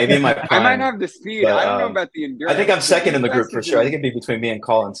me. Maybe in my prime. I might have the speed. But, I don't know about the endurance. I think I'm second in the group for sure. I think it'd be between me and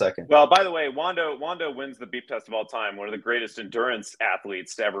Colin second. Well, by the way, Wando wins the beep test of all time. One of the greatest endurance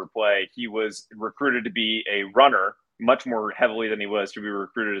athletes to ever play. He was recruited to be a runner much more heavily than he was to be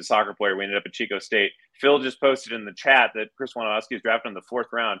recruited as a soccer player. We ended up at Chico State. Phil just posted in the chat that Chris Wondolowski is drafted in the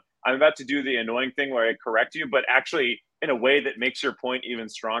 4th round. I'm about to do the annoying thing where I correct you, but actually in a way that makes your point even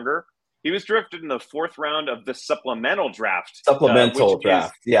stronger. He was drafted in the 4th round of the supplemental draft.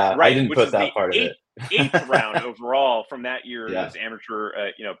 Draft. Yeah, right, I didn't put that part of it. 8th round overall from that year's amateur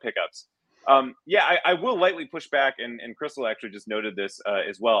pickups. I will lightly push back, and Crystal actually just noted this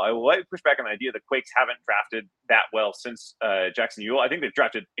as well. I will lightly push back on the idea that Quakes haven't drafted that well since Jackson Ewell. I think they've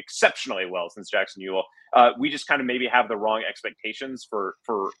drafted exceptionally well since Jackson Ewell. We just kind of maybe have the wrong expectations for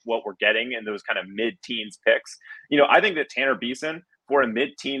what we're getting in those kind of mid-teens picks. I think that Tanner Beeson, for a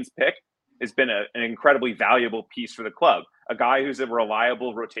mid-teens pick, has been an incredibly valuable piece for the club. A guy who's a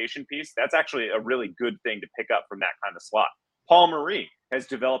reliable rotation piece, that's actually a really good thing to pick up from that kind of slot. Paul Marie has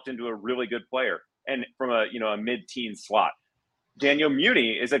developed into a really good player, and from a mid-teen slot. Daniel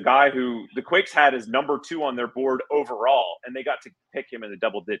Muni is a guy who the Quakes had as number 2 on their board overall, and they got to pick him in the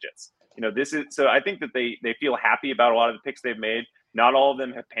double digits. So I think that they feel happy about a lot of the picks they've made. Not all of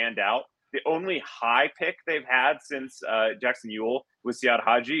them have panned out. The only high pick they've had since Jackson Ewell was Siad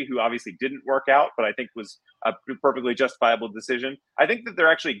Haji, who obviously didn't work out, but I think was a perfectly justifiable decision. I think that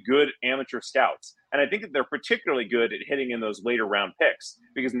they're actually good amateur scouts, and I think that they're particularly good at hitting in those later round picks,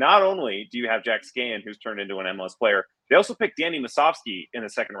 because not only do you have Jack Skane, who's turned into an MLS player, they also picked Danny Masovsky in the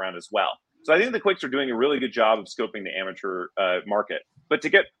 2nd round as well. So I think the Quakes are doing a really good job of scoping the amateur market. But to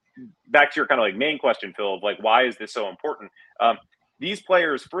get back to your kind of main question, Phil, of why is this so important? These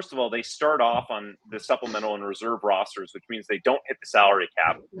players, first of all, they start off on the supplemental and reserve rosters, which means they don't hit the salary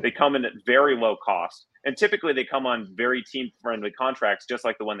cap. They come in at very low cost. And typically they come on very team-friendly contracts, just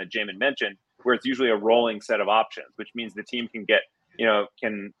like the one that Jamin mentioned, where it's usually a rolling set of options, which means the team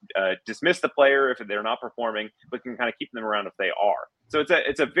can dismiss the player if they're not performing, but can kind of keep them around if they are. So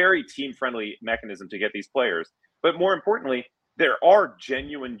it's a very team-friendly mechanism to get these players. But more importantly, there are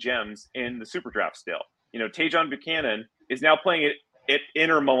genuine gems in the Super Draft still. Tajon Buchanan is now playing at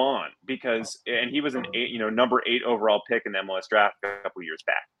Inter Milan and he was an number 8 overall pick in the MLS draft a couple years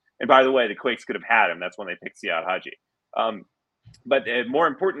back. And by the way, the Quakes could have had him. That's when they picked Siad Haji. But more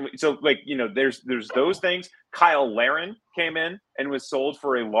importantly, there's those things. Kyle Laren came in and was sold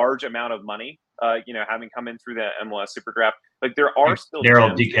for a large amount of money. Having come in through the MLS Super Draft, there are still Daryl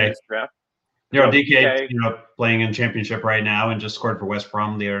gems DK. in this draft. Daryl DK, playing in championship right now and just scored for West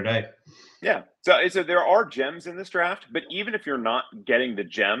Brom the other day. Yeah. So there are gems in this draft, but even if you're not getting the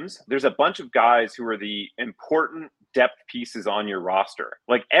gems, there's a bunch of guys who are the important depth pieces on your roster.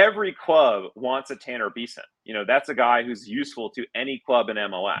 Every club wants a Tanner Beeson. That's a guy who's useful to any club in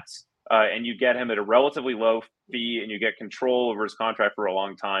MLS. And you get him at a relatively low fee and you get control over his contract for a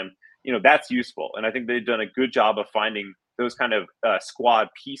long time. That's useful. And I think they've done a good job of finding those kind of squad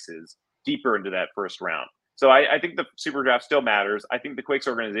pieces deeper into that 1st round. So I think the Super Draft still matters. I think the Quakes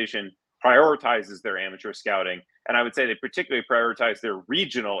organization prioritizes their amateur scouting. And I would say they particularly prioritize their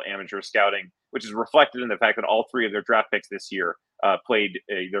regional amateur scouting, which is reflected in the fact that all 3 of their draft picks this year played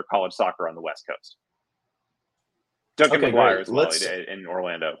their college soccer on the West Coast. Duncan McGuire as well in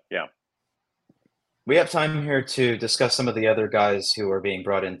Orlando. Yeah. We have time here to discuss some of the other guys who are being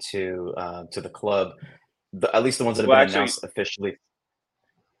brought into to the club, at least the ones that have been announced officially.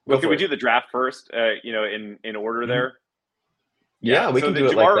 Can we do the draft first, in order there? Yeah, we can do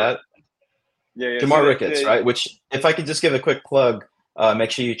it like that. Yeah, Jamar Ricketts, right? Which, if I could just give a quick plug,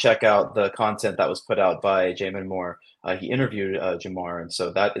 make sure you check out the content that was put out by Jamin Moore. He interviewed Jamar, and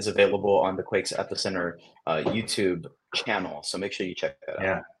so that is available on the Quakes at the Center YouTube channel. So make sure you check that out.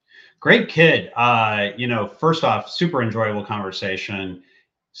 Yeah, great kid. First off, super enjoyable conversation.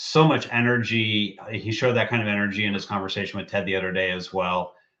 So much energy. He showed that kind of energy in his conversation with Ted the other day as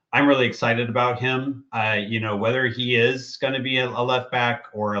well. I'm really excited about him. Whether he is going to be a left back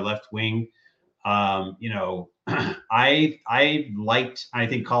or a left wing. I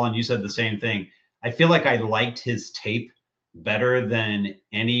think, Colin, you said the same thing. I feel like I liked his tape better than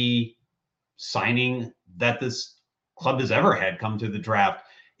any signing that this club has ever had come through the draft.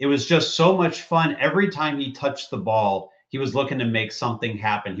 It was just so much fun. Every time he touched the ball, He was looking to make something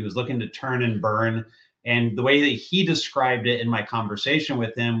happen. He was looking to turn and burn. And the way that he described it in my conversation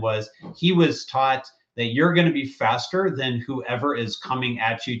with him was he was taught that you're going to be faster than whoever is coming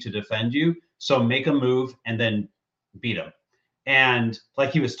at you to defend you. So make a move and then beat him. And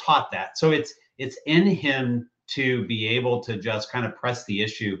like he was taught that. So it's in him to be able to just kind of press the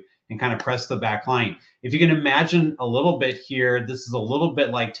issue and kind of press the back line. If you can imagine a little bit here, this is a little bit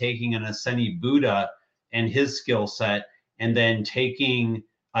like taking an Aseni Buddha and his skill set, and then taking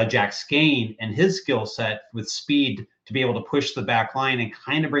Jack Skane and his skill set with speed to be able to push the back line and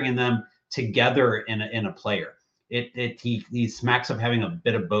kind of bringing them together in a player. He smacks of having a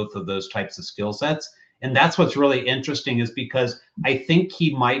bit of both of those types of skill sets. And that's what's really interesting, is because I think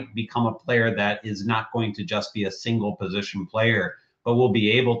he might become a player that is not going to just be a single position player, but will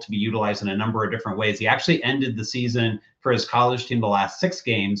be able to be utilized in a number of different ways. He actually ended the season for his college team the last 6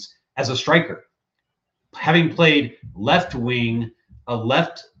 games as a striker, having played left wing, a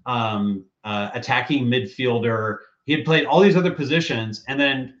left attacking midfielder. He had played all these other positions, and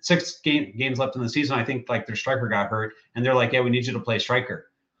then 6 games left in the season, I think like their striker got hurt, and they're like, yeah, we need you to play striker.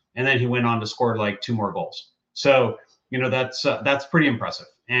 And then he went on to score like 2 more goals. So, that's pretty impressive.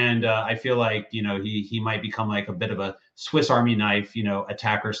 And I feel like, he might become like a bit of a Swiss Army knife,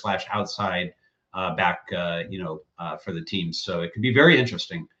 attacker / outside back, for the team. So it could be very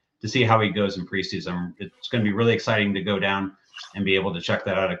interesting to see how he goes in preseason. It's going to be really exciting to go down and be able to check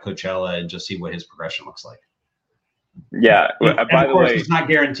that out at Coachella and just see what his progression looks like. Yeah. And by the way, it's not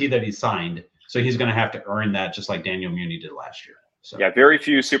guaranteed that he's signed. So he's going to have to earn that, just like Daniel Muni did last year. So. Yeah, very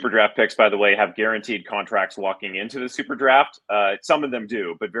few super draft picks, by the way, have guaranteed contracts walking into the super draft. Some of them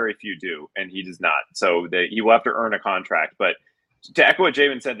do, but very few do, and he does not. So he will have to earn a contract. But to echo what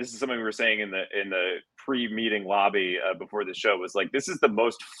Jamin said, this is something we were saying in the pre-meeting lobby before the show, was like, this is the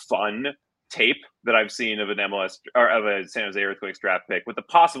most fun tape that I've seen of an MLS or of a San Jose Earthquakes draft pick, with the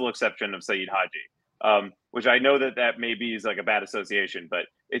possible exception of Saeed Haji. Which I know that maybe is like a bad association, but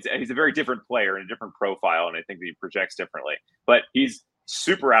he's a very different player and a different profile, and I think that he projects differently. But he's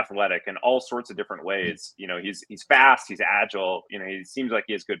super athletic in all sorts of different ways. He's fast, he's agile. He seems like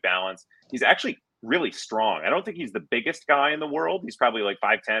he has good balance. He's actually really strong. I don't think he's the biggest guy in the world. He's probably like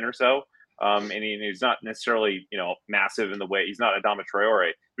 5'10" or so, and he's not necessarily massive in the way. He's not Adama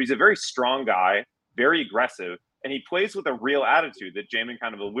Traore, but he's a very strong guy, very aggressive. And he plays with a real attitude that Jamin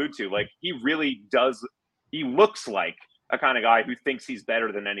kind of alluded to. Like, he really does. He looks like a kind of guy who thinks he's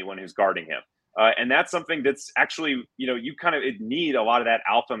better than anyone who's guarding him. And that's something that's actually, you kind of need a lot of that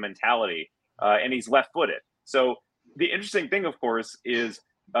alpha mentality. And he's left-footed. So the interesting thing, of course, is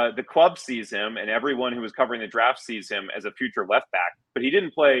the club sees him, and everyone who was covering the draft sees him as a future left back. But he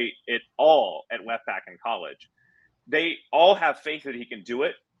didn't play at all at left back in college. They all have faith that he can do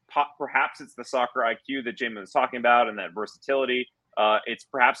it. Perhaps it's the soccer IQ that Jamin was talking about, and that versatility. It's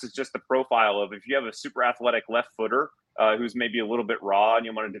just the profile of, if you have a super athletic left footer who's maybe a little bit raw and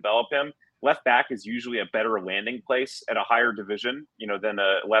you want to develop him, left back is usually a better landing place at a higher division, than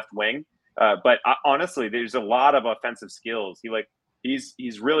a left wing. But honestly, there's a lot of offensive skills.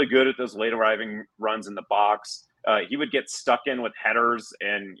 He's really good at those late arriving runs in the box. He would get stuck in with headers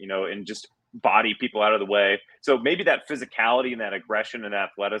and just body people out of the way. So maybe that physicality and that aggression and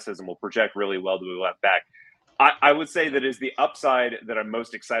athleticism will project really well to the left back. I would say that is the upside that I'm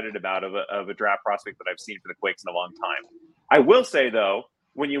most excited about of a draft prospect that I've seen for the Quakes in a long time. I will say, though,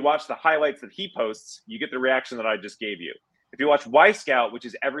 when you watch the highlights that he posts, you get the reaction that I just gave you. If you watch Y-Scout, which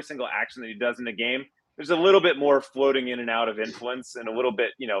is every single action that he does in a game, there's a little bit more floating in and out of influence, and a little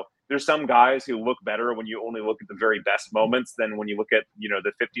bit, there's some guys who look better when you only look at the very best moments than when you look at,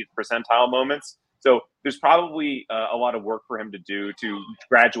 the 50th percentile moments. So there's probably a lot of work for him to do to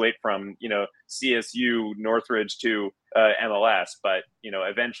graduate from, CSU, Northridge to MLS, but,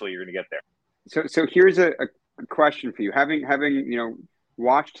 eventually you're going to get there. So here's a question for you. Having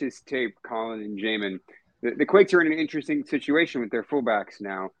watched his tape, Colin and Jamin, the Quakes are in an interesting situation with their fullbacks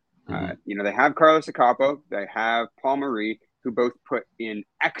now. They have Carlos Acapo, they have Paul Marie, who both put in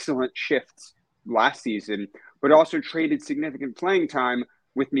excellent shifts last season, but also traded significant playing time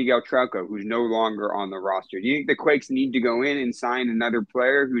with Miguel Trauco, who's no longer on the roster. Do you think the Quakes need to go in and sign another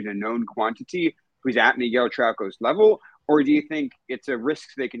player who's a known quantity, who's at Miguel Trauco's level, or do you think it's a risk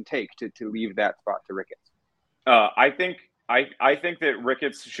they can take to leave that spot to Ricketts? I think that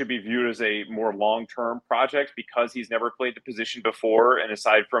Ricketts should be viewed as a more long-term project because he's never played the position before, and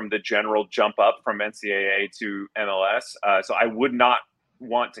aside from the general jump up from NCAA to MLS. So I would not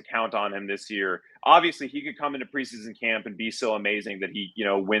want to count on him this year. Obviously, he could come into preseason camp and be so amazing that he,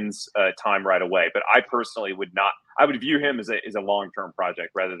 wins time right away. But I personally would not. I would view him as a long-term project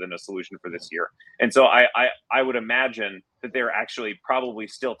rather than a solution for this year. And so I would imagine that they're actually probably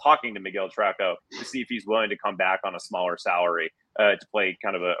still talking to Miguel Traco to see if he's willing to come back on a smaller salary to play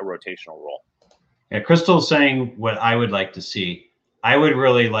kind of a rotational role. Yeah, Crystal's saying what I would like to see. I would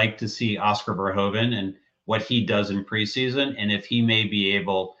really like to see Oscar Verhoeven and what he does in preseason, and if he may be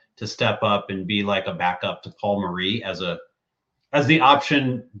able to step up and be like a backup to Paul Marie as the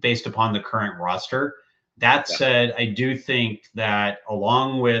option based upon the current roster. That said, I do think that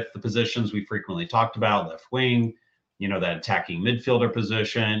along with the positions we frequently talked about, left wing, that attacking midfielder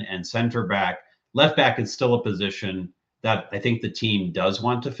position and center back, left back is still a position that I think the team does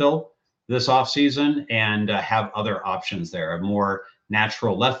want to fill this offseason and have other options there, a more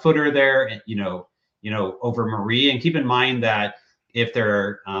natural left footer there, over Marie. And keep in mind that if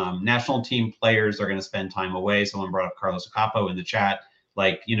their national team players are going to spend time away, someone brought up Carlos Acapo in the chat,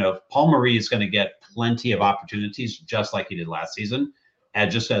 Paul Marie is going to get plenty of opportunities just like he did last season,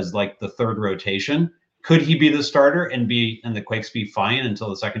 and just as like the third rotation. Could he be the starter and the Quakes be fine until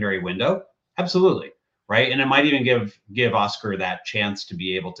the secondary window? Absolutely. Right. And it might even give Oscar that chance to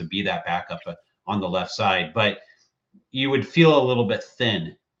be able to be that backup on the left side. But you would feel a little bit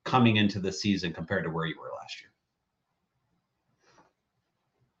thin coming into the season compared to where you were last year.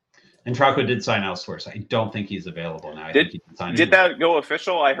 And Traco did sign elsewhere, so I don't think he's available now. Did that go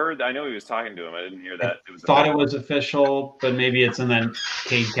official? I know he was talking to him. I didn't hear that. It was official, but maybe it's in that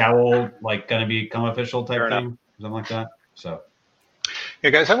Cade Cowell, going to become official type thing, something like that. So. Yeah,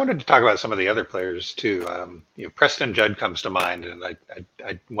 guys, I wanted to talk about some of the other players too. Preston Judd comes to mind, and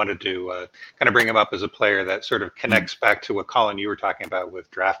I wanted to kind of bring him up as a player that sort of connects back to what Colin you were talking about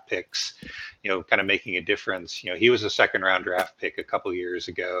with draft picks. Kind of making a difference. He was a second-round draft pick a couple years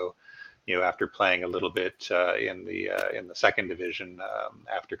ago. After playing a little bit in the second division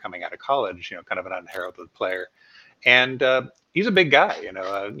after coming out of college. Kind of an unheralded player. And he's a big guy,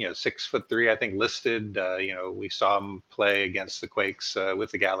 6'3", I think listed. We saw him play against the Quakes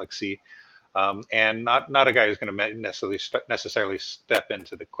with the Galaxy, and not a guy who's going to necessarily step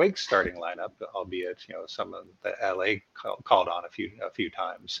into the Quakes starting lineup, albeit some of the LA called on a few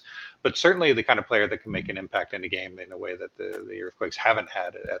times, but certainly the kind of player that can make an impact in the game in a way that the Earthquakes haven't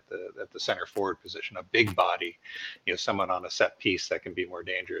had at the center forward position. A big body, someone on a set piece that can be more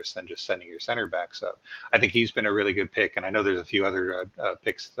dangerous than just sending your center backs up. I think he's been a really good pick, and I know there's a few other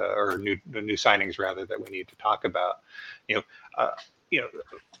picks or new signings rather that we need to talk about.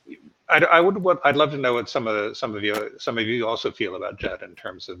 I'd love to know what some of you also feel about Judd in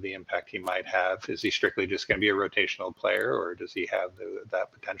terms of the impact he might have. Is he strictly just going to be a rotational player, or does he have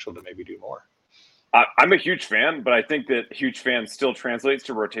that potential to maybe do more? I'm a huge fan, but I think that huge fan still translates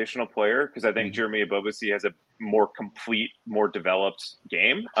to rotational player because I think Jeremy Ebobisse has a more complete, more developed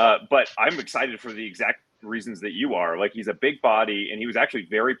game. But I'm excited for the exact reasons that you are. He's a big body, and he was actually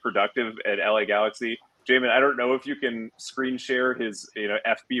very productive at LA Galaxy. Jamin, I don't know if you can screen share his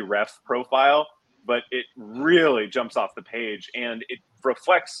FB ref profile, but it really jumps off the page, and it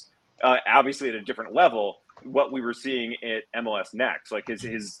reflects obviously at a different level what we were seeing at MLS Next.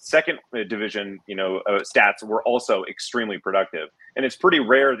 His second division stats were also extremely productive, and it's pretty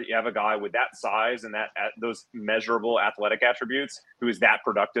rare that you have a guy with that size and those measurable athletic attributes who is that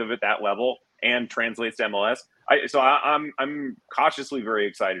productive at that level and translates to MLS. I'm cautiously very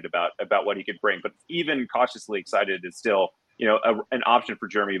excited about what he could bring, but even cautiously excited is still an option for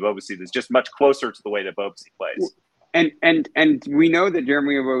Jeremy Ebobisse that's just much closer to the way that Ebobisse plays. And we know that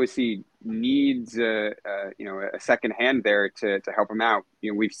Jeremy Ebobisse needs a second hand there to help him out.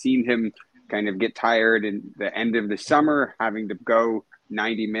 We've seen him kind of get tired in the end of the summer, having to go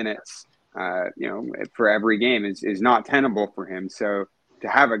 90 minutes for every game is not tenable for him. So to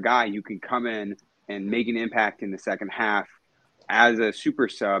have a guy who can come in and make an impact in the second half as a super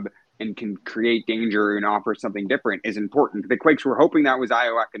sub and can create danger and offer something different is important. The Quakes were hoping that was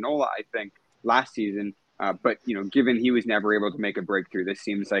Ayo Akinola, I think, last season. But given he was never able to make a breakthrough, this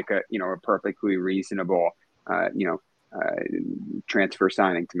seems like a perfectly reasonable transfer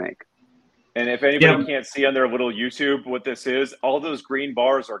signing to make. And if anybody can't see on their little YouTube what this is, all those green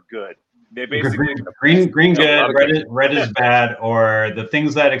bars are good. They basically green good, red is bad, or the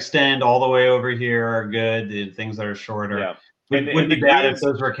things that extend all the way over here are good. The things that are shorter would be bad if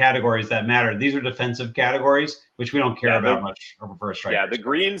those were categories that matter. These are defensive categories, which we don't care about much for strikers. Yeah, the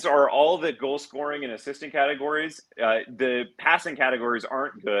greens are all the goal scoring and assisting categories. The passing categories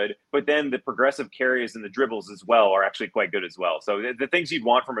aren't good, but then the progressive carries and the dribbles as well are actually quite good as well. So the things you'd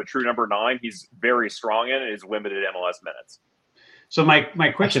want from a true number 9, he's very strong in, and is limited MLS minutes. So my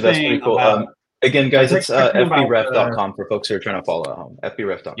quick Actually, that's pretty thing cool. about Again, guys, it's quick thing about, fbref.com for folks who are trying to follow at home.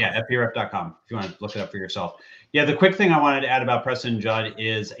 fbref.com. Yeah, fbref.com if you want to look it up for yourself. Yeah, the quick thing I wanted to add about Preston Judd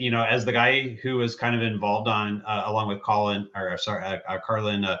is, you know, as the guy who was kind of involved on, along with Carlin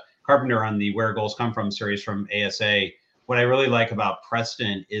Carpenter on the Where Goals Come From series from ASA, what I really like about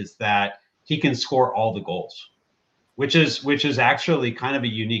Preston is that he can score all the goals, which is actually kind of a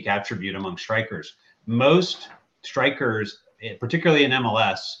unique attribute among strikers. Most strikers, particularly in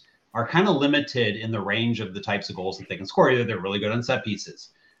MLS, are kind of limited in the range of the types of goals that they can score. Either they're really good on set pieces,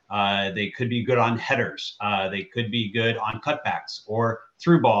 they could be good on headers, they could be good on cutbacks or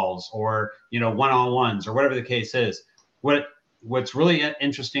through balls, or, you know, one-on-ones, or whatever the case is. What's really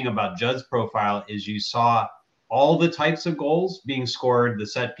interesting about Judd's profile is you saw all the types of goals being scored, the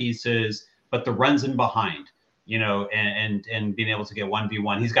set pieces, but the runs in behind, you know, and being able to get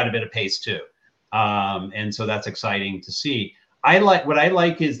 1v1. He's got a bit of pace too, and so that's exciting to see. What I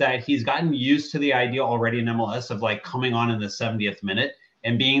like is that he's gotten used to the idea already in MLS of like coming on in the 70th minute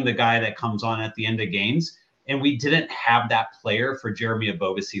and being the guy that comes on at the end of games. And we didn't have that player for Jeremy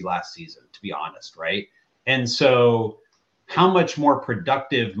Ebobisse last season, to be honest, right? And so how much more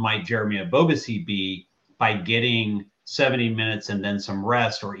productive might Jeremy Ebobisse be by getting 70 minutes and then some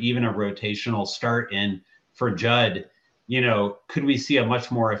rest, or even a rotational start in for Judd? You know, could we see a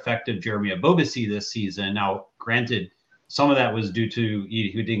much more effective Jeremy Ebobisse this season? Now, granted, some of that was due to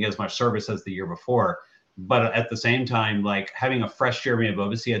he didn't get as much service as the year before. But at the same time, like having a fresh Jeremy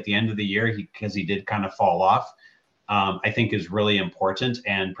Ebobisse at the end of the year, because he did kind of fall off, I think is really important.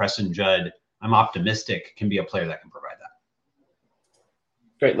 And Preston Judd, I'm optimistic, can be a player that can provide that.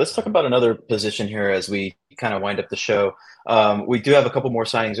 Great. Let's talk about another position here as we kind of wind up the show. We do have a couple more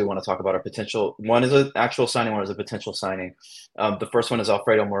signings we want to talk about. Our potential. One is an actual signing. One is a potential signing. The first one is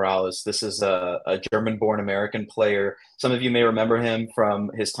Alfredo Morales. This is a German-born American player. Some of you may remember him from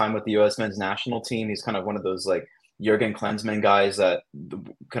his time with the U.S. men's national team. He's kind of one of those like Jurgen Klinsmann guys that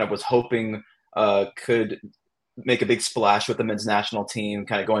kind of was hoping could make a big splash with the men's national team,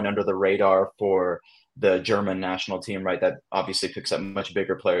 kind of going under the radar for the German national team, right? That obviously picks up much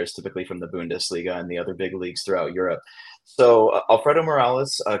bigger players, typically from the Bundesliga and the other big leagues throughout Europe. So Alfredo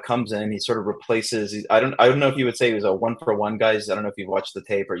Morales comes in. He sort of replaces. I don't know if you would say he was a 1-for-1 guys. I don't know if you've watched the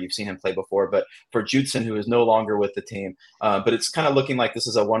tape or you've seen him play before, but for Judson, who is no longer with the team, but it's kind of looking like this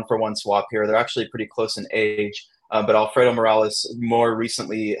is a 1-for-1 swap here. They're actually pretty close in age, but Alfredo Morales more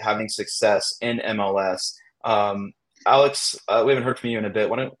recently having success in MLS. Alex, we haven't heard from you in a bit.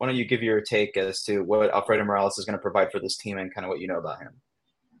 Why don't you give your take as to what Alfredo Morales is going to provide for this team and kind of what you know about him?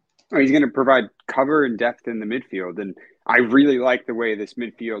 Oh, he's going to provide cover and depth in the midfield. And I really like the way this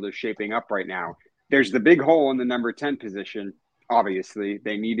midfield is shaping up right now. There's the big hole in the number 10 position. Obviously,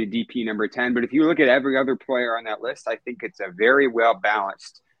 they need a DP number 10. But if you look at every other player on that list, I think it's a very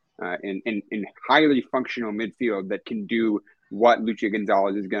well-balanced and highly functional midfield that can do what Lucha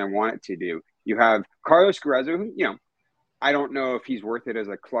Gonzalez is going to want it to do. You have Carlos Guerrero, who, you know, I don't know if he's worth it as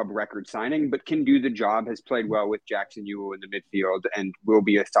a club record signing, but can do the job, has played well with Jackson Ewell in the midfield, and will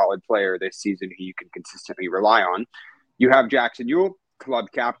be a solid player this season who you can consistently rely on. You have Jackson Ewell, club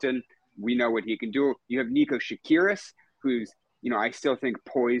captain. We know what he can do. You have Nico Shakiris, who's, you know, I still think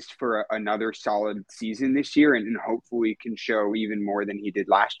poised for another solid season this year, and hopefully can show even more than he did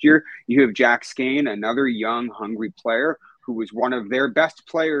last year. You have Jack Skane, another young, hungry player who was one of their best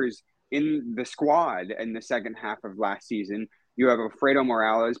players in the squad in the second half of last season. You have Alfredo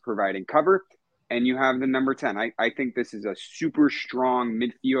Morales providing cover, and you have the number 10. I think this is a super strong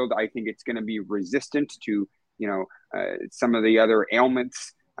midfield. I think it's going to be resistant to, you know, some of the other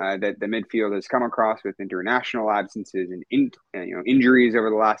ailments that the midfield has come across with international absences and injuries over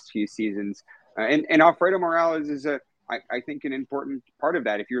the last few seasons. And Alfredo Morales is I think an important part of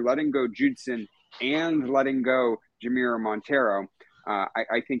that. If you're letting go Judson and letting go Jamiro Montero,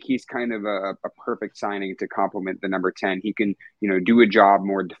 I think he's kind of a perfect signing to complement the number 10. He can, you know, do a job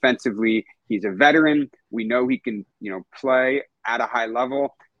more defensively. He's a veteran. We know he can, you know, play at a high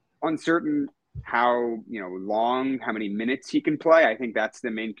level. Uncertain how, you know, long, how many minutes he can play. I think that's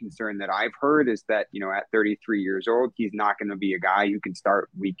the main concern that I've heard, is that, you know, at 33 years old, he's not going to be a guy who can start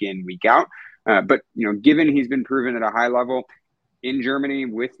week in, week out. But, you know, given he's been proven at a high level in Germany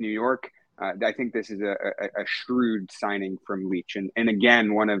with New York, I think this is a shrewd signing from Leach. And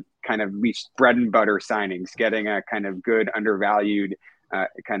again, one of kind of Leach's bread and butter signings, getting a kind of good, undervalued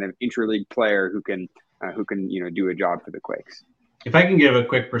kind of interleague player who can, you know, do a job for the Quakes. If I can give a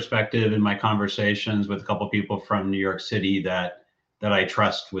quick perspective in my conversations with a couple of people from New York City that I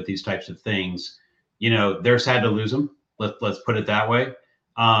trust with these types of things, you know, they're sad to lose him. Let's put it that way.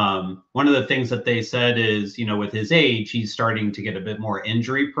 One of the things that they said is, with his age, he's starting to get a bit more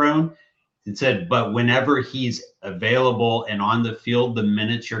injury prone. It said, but whenever he's available and on the field, the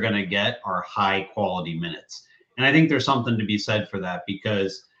minutes you're going to get are high quality minutes. And I think there's something to be said for that,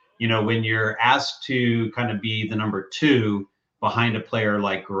 because, when you're asked to kind of be the number 2 behind a player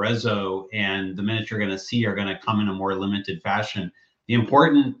like Guerrero, and the minutes you're going to see are going to come in a more limited fashion, the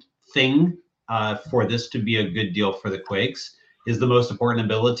important thing for this to be a good deal for the Quakes is the most important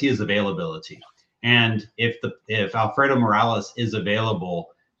ability is availability. And if Alfredo Morales is available,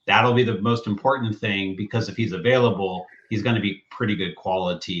 that'll be the most important thing, because if he's available, he's going to be pretty good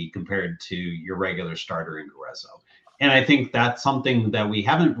quality compared to your regular starter in Guerrero. And I think that's something that we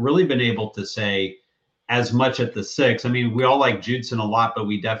haven't really been able to say as much at the 6. I mean, we all like Judson a lot, but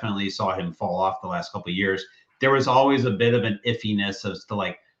we definitely saw him fall off the last couple of years. There was always a bit of an iffiness as to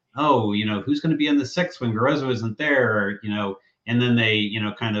like, oh, who's going to be in the 6 when Guerrero isn't there, and then they,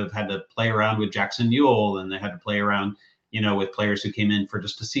 kind of had to play around with Jackson Newell, and they had to play around, with players who came in for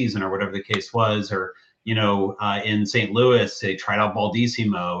just a season or whatever the case was, or, in St. Louis, they tried out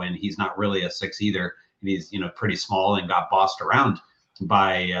Baldissimo, and he's not really a 6 either. And he's, pretty small and got bossed around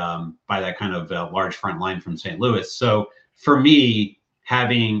by that kind of large front line from St. Louis. So for me,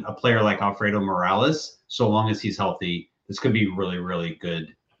 having a player like Alfredo Morales, so long as he's healthy, this could be really, really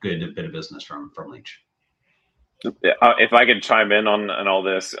good bit of business from Leach. If I could chime in on all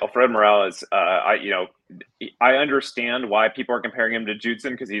this, Alfredo Morales, I understand why people are comparing him to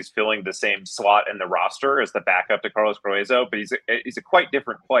Judson, because he's filling the same slot in the roster as the backup to Carlos Gruezo, but he's a quite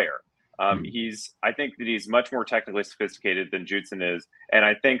different player. I think that he's much more technically sophisticated than Judson is, and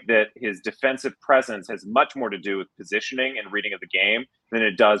I think that his defensive presence has much more to do with positioning and reading of the game than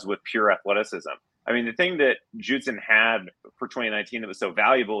it does with pure athleticism. I mean, the thing that Judson had for 2019 that was so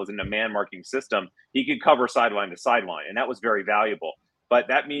valuable is in a man-marking system, he could cover sideline to sideline, and that was very valuable. But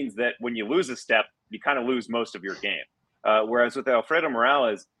that means that when you lose a step, you kind of lose most of your game. Whereas with Alfredo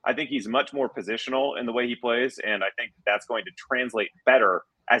Morales, I think he's much more positional in the way he plays, and I think that's going to translate better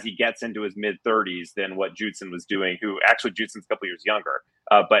as he gets into his mid-30s than what Judson was doing, who actually Judson's a couple years younger.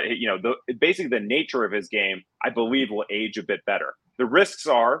 But basically the nature of his game, I believe, will age a bit better. The risks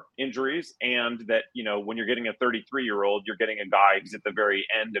are injuries, and that, when you're getting a 33-year-old, you're getting a guy who's at the very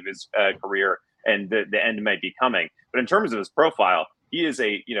end of his career, and the end might be coming. But in terms of his profile, he is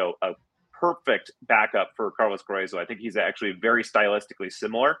a perfect backup for Carlos Gruezo. I think he's actually very stylistically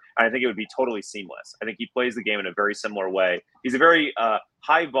similar, and I think it would be totally seamless. I think he plays the game in a very similar way. He's a very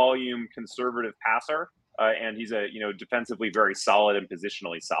high-volume, conservative passer, and he's a defensively very solid and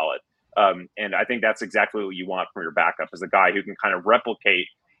positionally solid. And I think that's exactly what you want from your backup, is a guy who can kind of replicate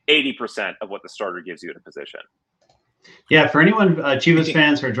 80% of what the starter gives you at a position. Yeah, for anyone, Chivas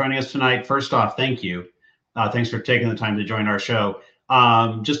fans who are joining us tonight, first off, thank you. Thanks for taking the time to join our show.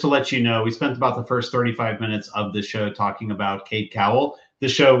 Just to let you know, we spent about the first 35 minutes of the show talking about Cade Cowell. The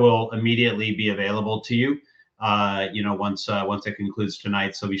show will immediately be available to you, once it concludes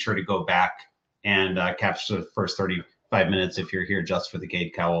tonight. So be sure to go back and catch the first 35 minutes if you're here just for the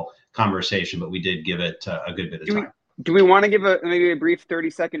Cade Cowell conversation. But we did give it a good bit of time. Do we want to give maybe a brief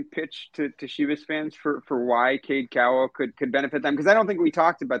 30-second pitch to Chivas fans for why Cade Cowell could benefit them? Because I don't think we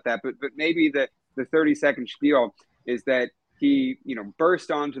talked about that, but maybe the 30-second spiel is that he,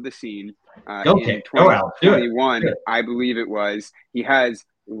 burst onto the scene in 2021, I believe it was. He has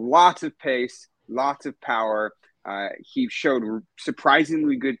lots of pace, lots of power. He showed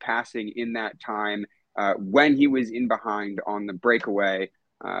surprisingly good passing in that time when he was in behind on the breakaway.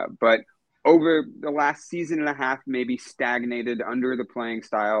 But over the last season and a half, maybe stagnated under the playing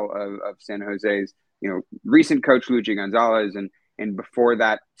style of San Jose's, recent coach Luigi Gonzalez, and before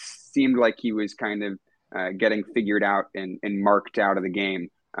that seemed like he was kind of getting figured out and marked out of the game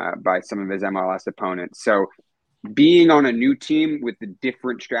by some of his MLS opponents. So being on a new team with a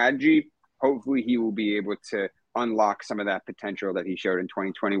different strategy, hopefully he will be able to unlock some of that potential that he showed in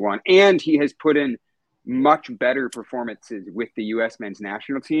 2021. And he has put in much better performances with the U.S. men's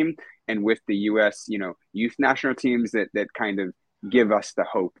national team and with the U.S. youth national teams that kind of give us the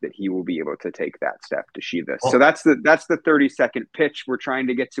hope that he will be able to take that step to Chivas. So that's the 30-second pitch. We're trying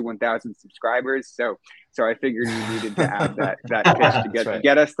to get to 1,000 subscribers. So I figured we needed to add that pitch to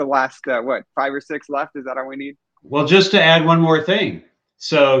get us the last 5 or 6 left. Is that all we need? Well, just to add one more thing.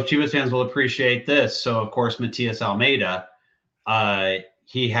 So Chivas fans will appreciate this. So of course, Matias Almeida,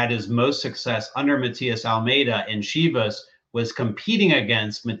 he had his most success under Matias Almeida, and Chivas was competing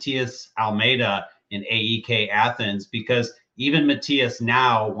against Matias Almeida in AEK Athens, because even Matias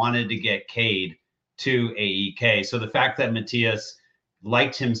now wanted to get Cade to AEK. So the fact that Matias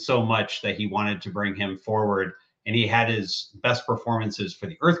liked him so much that he wanted to bring him forward and he had his best performances for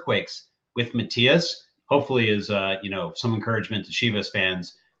the Earthquakes with Matias. Hopefully is, some encouragement to Chivas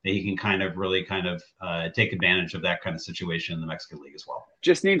fans that he can really take advantage of that kind of situation in the Mexican League as well.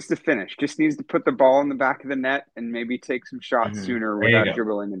 Just needs to finish. Just needs to put the ball in the back of the net and maybe take some shots sooner without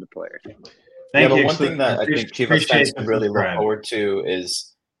dribbling into players. But one thing that I think Chivas fans can really look forward to is,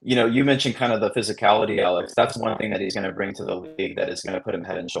 you mentioned kind of the physicality, Alex. That's one thing that he's going to bring to the league that is going to put him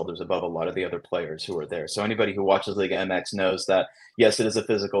head and shoulders above a lot of the other players who are there. So anybody who watches Liga MX knows that, yes, it is a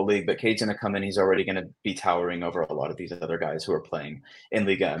physical league, but Cade's going to come in. He's already going to be towering over a lot of these other guys who are playing in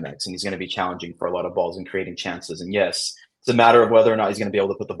Liga MX, and he's going to be challenging for a lot of balls and creating chances. And yes, it's a matter of whether or not he's going to be able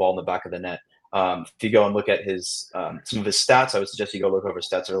to put the ball in the back of the net. If you go and look at his some of his stats, I would suggest you go look over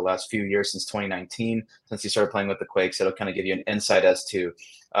stats over the last few years since 2019, since he started playing with the Quakes. It'll kind of give you an insight as to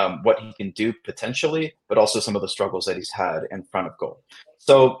what he can do potentially, but also some of the struggles that he's had in front of goal.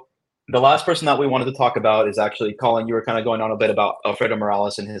 So the last person that we wanted to talk about is actually, Colin, you were kind of going on a bit about Alfredo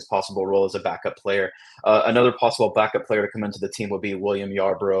Morales and his possible role as a backup player. Another possible backup player to come into the team would be William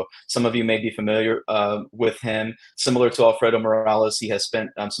Yarbrough. Some of you may be familiar with him. Similar to Alfredo Morales, he has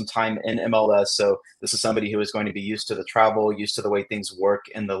spent some time in MLS, so this is somebody who is going to be used to the travel, used to the way things work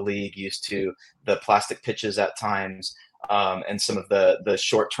in the league, used to the plastic pitches at times. And some of the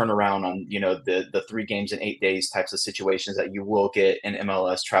short turnaround on, the 3 games in 8 days types of situations that you will get in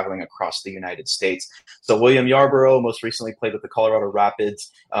MLS traveling across the United States. So William Yarbrough most recently played with the Colorado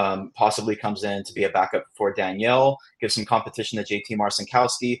Rapids, possibly comes in to be a backup for Danielle, gives some competition to JT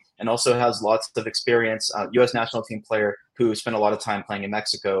Marcinkowski, and also has lots of experience, U.S. national team player who spent a lot of time playing in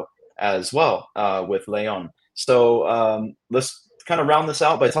Mexico as well with Leon. So let's kind of round this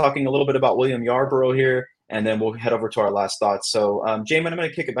out by talking a little bit about William Yarbrough here, and then we'll head over to our last thoughts. So, Jamin, I'm going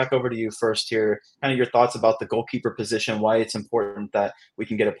to kick it back over to you first here. Kind of your thoughts about the goalkeeper position, why it's important that we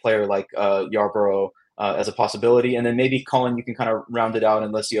can get a player like Yarbrough as a possibility. And then maybe, Colin, you can kind of round it out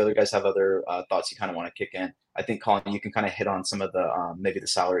unless the other guys have other thoughts you kind of want to kick in. I think, Colin, you can kind of hit on some of the maybe the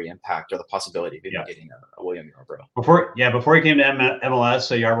salary impact or the possibility of even getting a William Yarbrough. Before he came to MLS,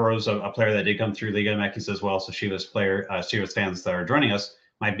 so Yarbrough is a player that did come through Liga MX as well. So Chivas fans that are joining us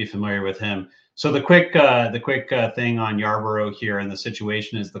might be familiar with him. So the quick thing on Yarbrough here in the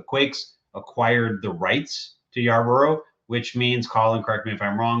situation is the Quakes acquired the rights to Yarbrough, which means, Colin, correct me if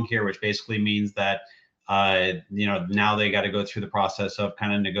I'm wrong here, which basically means that now they got to go through the process of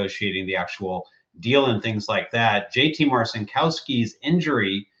kind of negotiating the actual deal and things like that. JT Marcinkowski's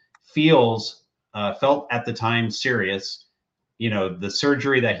injury felt at the time serious. The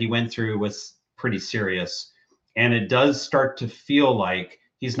surgery that he went through was pretty serious, and it does start to feel like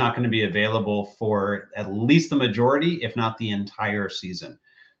he's not going to be available for at least the majority, if not the entire season.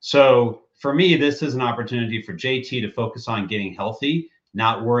 So for me, this is an opportunity for JT to focus on getting healthy,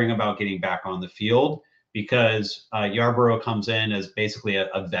 not worrying about getting back on the field, because Yarbrough comes in as basically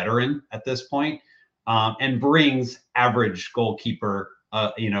a veteran at this point, and brings average goalkeeper,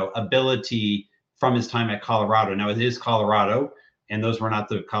 ability from his time at Colorado. Now it is Colorado, and those were not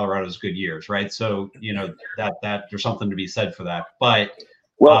the Colorado's good years, right? So that there's something to be said for that, but.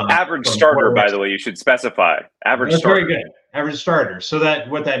 Average starter, by the way, you should specify. Average starter. Very good. Average starter. So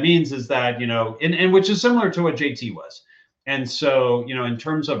what that means is that, and which is similar to what JT was. And so, in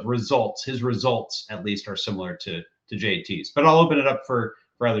terms of results, his results at least are similar to JT's. But I'll open it up for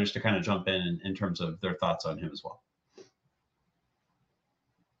others to kind of jump in terms of their thoughts on him as well,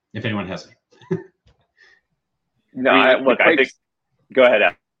 if anyone has any. I think. Go ahead,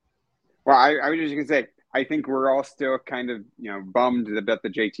 Al. Well, I was just going to say, I think we're all still kind of, bummed about the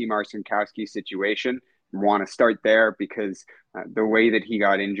JT Marcinkowski situation. Want to start there because the way that he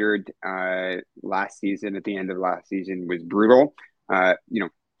got injured last season, at the end of last season, was brutal.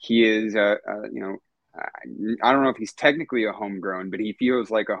 He is, I don't know if he's technically a homegrown, but he feels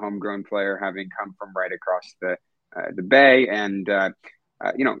like a homegrown player, having come from right across the bay. And,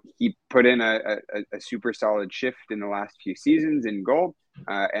 he put in a super solid shift in the last few seasons in goal.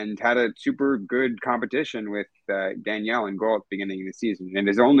 And had a super good competition with Danielle in goal at the beginning of the season. And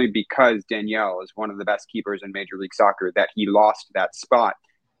it's only because Danielle is one of the best keepers in Major League Soccer that he lost that spot.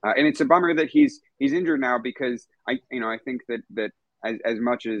 And it's a bummer that he's injured now, because I think that as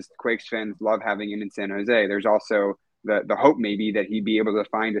much as Quakes fans love having him in San Jose, there's also the hope maybe that he'd be able to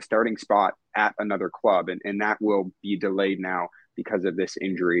find a starting spot at another club. And that will be delayed now because of this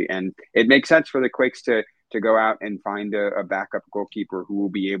injury. And it makes sense for the Quakes to go out and find a backup goalkeeper who will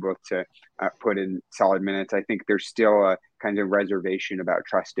be able to put in solid minutes. I think there's still a kind of reservation about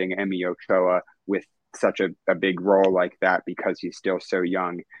trusting Emi Ochoa with such a big role like that, because he's still so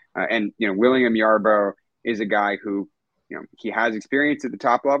young. And William Yarbrough is a guy who, he has experience at the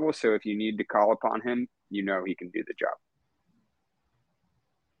top level. So if you need to call upon him, he can do the job.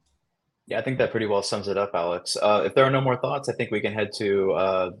 Yeah, I think that pretty well sums it up, Alex. If there are no more thoughts, I think we can head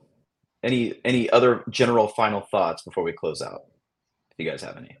to any other general final thoughts before we close out, if you guys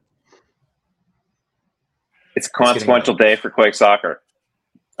have any. It's a consequential day for Quake soccer.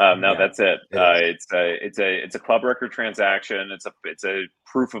 No, Yeah, that's it. It's a club record transaction. It's a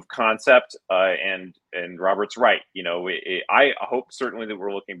proof of concept. And Robert's right. I hope certainly that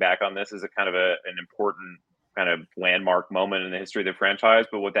we're looking back on this as a kind of an important kind of landmark moment in the history of the franchise.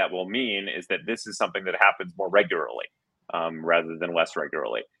 But what that will mean is that this is something that happens more regularly, rather than less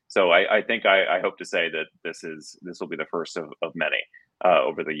regularly. So I think I hope to say that this will be the first of many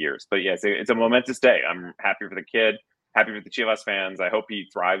over the years. But yeah, it's a momentous day. I'm happy for the kid. Happy for the Chivas fans. I hope he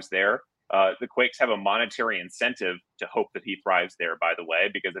thrives there. The Quakes have a monetary incentive to hope that he thrives there, by the way,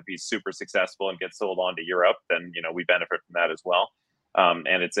 because if he's super successful and gets sold on to Europe, then we benefit from that as well.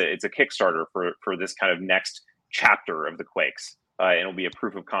 And it's a Kickstarter for this kind of next chapter of the Quakes. And it'll be a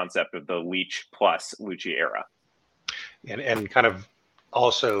proof of concept of the Leach plus Lucci era. And kind of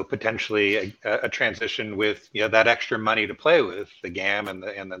also potentially a transition with that extra money to play with, the GAM and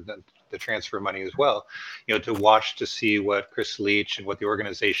the transfer money as well, to see what Chris Leach and what the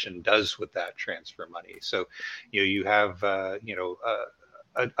organization does with that transfer money. So you have a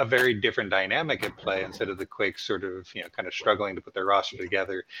very different dynamic at play. Instead of the Quakes sort of kind of struggling to put their roster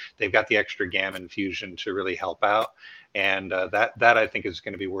together, they've got the extra GAM infusion to really help out, and that I think is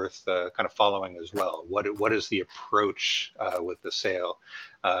going to be worth kind of following as well. What is the approach with the sale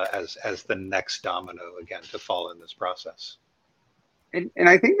as the next domino again to fall in this process? And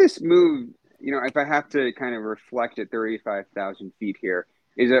I think this move, if I have to kind of reflect at 35,000 feet here,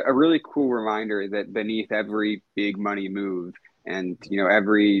 is a really cool reminder that beneath every big money move and,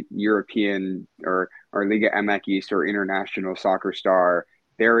 every European or Liga MX East or international soccer star,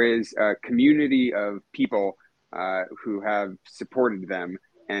 there is a community of people who have supported them.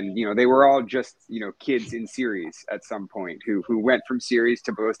 And, they were all just, kids in series at some point who went from series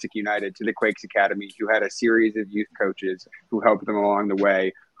to Ballistic United to the Quakes Academy, who had a series of youth coaches who helped them along the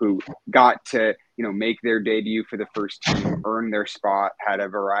way, who got to, make their debut for the first team, earn their spot, had a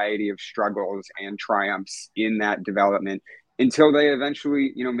variety of struggles and triumphs in that development until they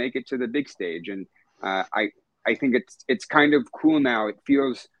eventually, make it to the big stage. And I think it's kind of cool now. It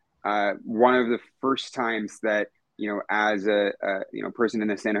feels one of the first times that, as a person in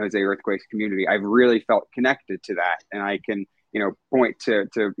the San Jose Earthquakes community, I've really felt connected to that. And I can, point to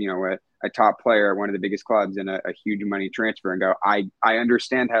a top player at one of the biggest clubs in a huge money transfer and go, I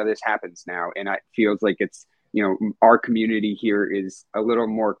understand how this happens now. And it feels like it's, our community here is a little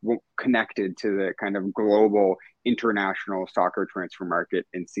more connected to the kind of global international soccer transfer market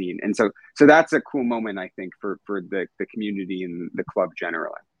and scene. And so that's a cool moment, I think, for the community and the club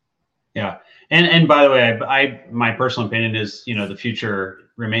generally. Yeah. And by the way, my personal opinion is, the future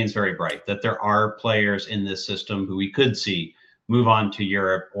remains very bright, that there are players in this system who we could see move on to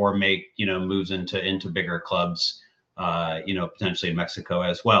Europe or make, moves into bigger clubs, potentially in Mexico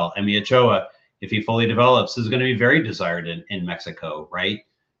as well. I mean, Ochoa, if he fully develops, is going to be very desired in Mexico, right?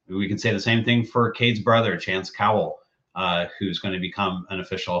 We could say the same thing for Cade's brother, Cade Cowell, who's going to become an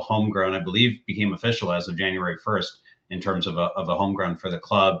official homegrown, I believe became official as of January 1st in terms of a homegrown for the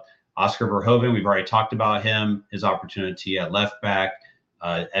club. Oscar Verhoeven, we've already talked about him, his opportunity at left back.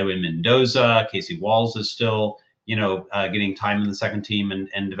 Edwin Mendoza, Casey Walls is still, getting time in the second team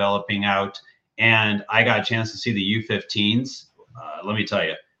and developing out. And I got a chance to see the U15s. Let me tell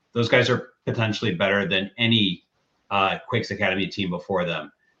you, those guys are potentially better than any Quakes Academy team before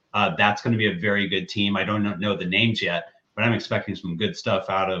them. That's going to be a very good team. I don't know the names yet, but I'm expecting some good stuff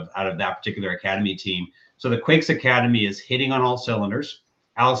out of that particular academy team. So the Quakes Academy is hitting on all cylinders.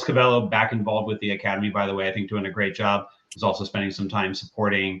 Alex Cavello back involved with the academy, by the way, I think doing a great job. He's also spending some time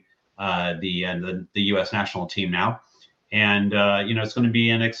supporting the U.S. national team now. And, it's going to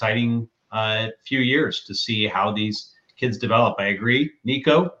be an exciting few years to see how these kids develop. I agree.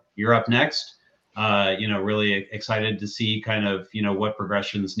 Nico, you're up next. Really excited to see kind of, what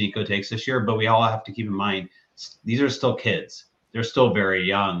progressions Nico takes this year. But we all have to keep in mind, these are still kids. They're still very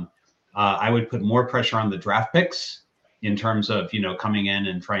young. I would put more pressure on the draft picks in terms of, coming in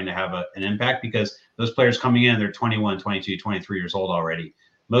and trying to have an impact, because those players coming in, they're 21, 22, 23 years old already.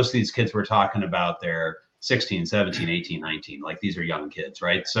 Most of these kids we're talking about, they're 16, 17, 18, 19. Like, these are young kids,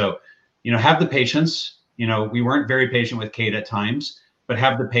 right? So, have the patience. We weren't very patient with Cade at times, but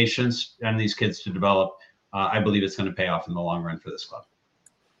have the patience and these kids to develop. I believe it's going to pay off in the long run for this club.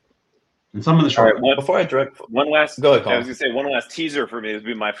 And some in the All short right, run. Before I direct, one last. go ahead, I was Colin. gonna say one last teaser for me. This would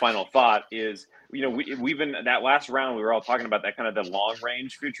be my final thought. Is we've been that last round. We were all talking about that kind of the long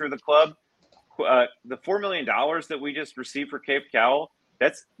range future of the club. The $4 million that we just received for Cade Cowell.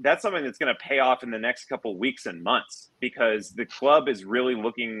 That's something that's going to pay off in the next couple weeks and months, because the club is really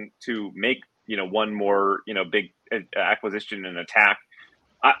looking to make one more big acquisition and attack.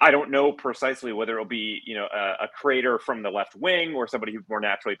 I don't know precisely whether it'll be, a creator from the left wing or somebody who more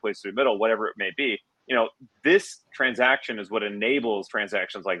naturally plays through the middle, whatever it may be. This transaction is what enables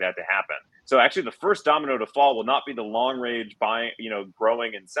transactions like that to happen. So actually the first domino to fall will not be the long range buying,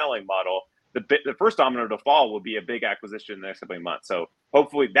 growing and selling model. The first domino to fall will be a big acquisition in the next couple of months. So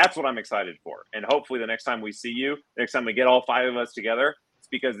hopefully that's what I'm excited for. And hopefully the next time we see you, next time we get all 5 of us together, it's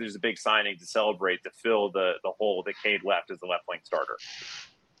because there's a big signing to celebrate to fill the hole that Cade left as the left wing starter.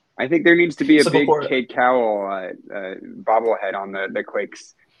 I think there needs to be a big before, Cade Cowell bobblehead on the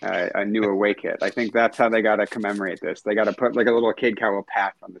Quakes a new away kit. I think that's how they got to commemorate this. They got to put like a little Cade Cowell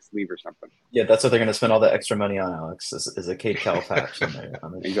patch on the sleeve or something. Yeah, that's what they're going to spend all that extra money on, Alex, is a Cade Cowell patch.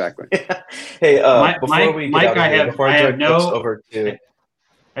 Exactly. Hey, Mike,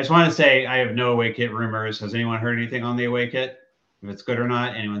 I just want to say I have no away kit rumors. Has anyone heard anything on the away kit? If it's good or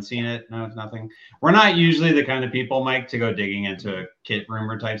not? Anyone seen it? No, nothing. We're not usually the kind of people, Mike, to go digging into kit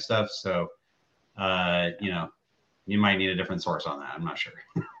rumor type stuff. So, you might need a different source on that. I'm not sure.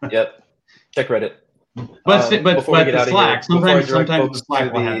 Yep. Check Reddit. But the Slack, sometimes the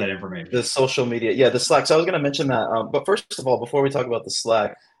Slack will have that information. The social media. Yeah, the Slack. So I was going to mention that. But first of all, before we talk about the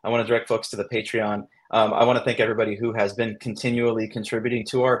Slack, I want to direct folks to the Patreon. I want to thank everybody who has been continually contributing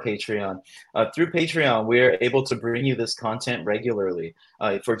to our Patreon. Through Patreon, we're able to bring you this content regularly.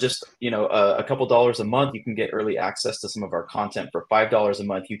 For just a couple dollars a month, you can get early access to some of our content. For $5 a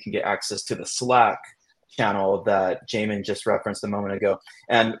month, you can get access to the Slack channel that Jamin just referenced a moment ago.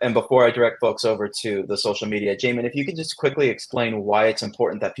 And before I direct folks over to the social media, Jamin, if you could just quickly explain why it's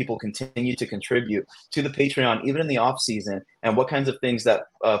important that people continue to contribute to the Patreon, even in the off season, and what kinds of things that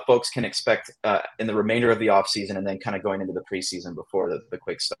folks can expect in the remainder of the off season, and then kind of going into the preseason before the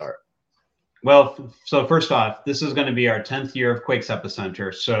Quakes start. Well, so first off, this is going to be our 10th year of Quakes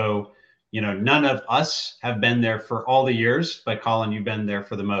Epicenter. So, none of us have been there for all the years, but Colin, you've been there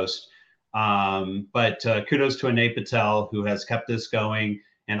for the most. But kudos to Anay Patel, who has kept this going,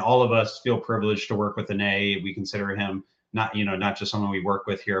 and all of us feel privileged to work with Anay. We consider him not just someone we work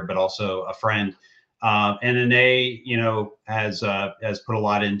with here, but also a friend. And Anay, has put a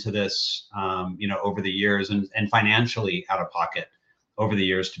lot into this, over the years, and financially out of pocket over the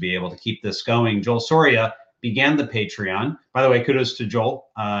years to be able to keep this going. Joel Soria began the Patreon. By the way, kudos to Joel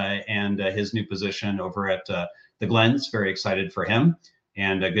and his new position over at the Glens. Very excited for him.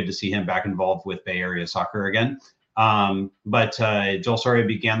 And good to see him back involved with Bay Area soccer again. But Joel Soria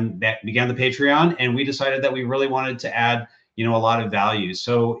began the Patreon, and we decided that we really wanted to add, a lot of value.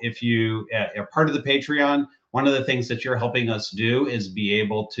 So if you are part of the Patreon, one of the things that you're helping us do is be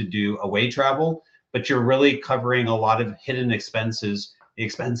able to do away travel, but you're really covering a lot of hidden expenses, the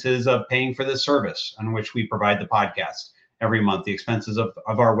expenses of paying for this service on which we provide the podcast every month, the expenses of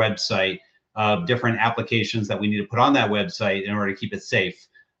our website, different applications that we need to put on that website in order to keep it safe.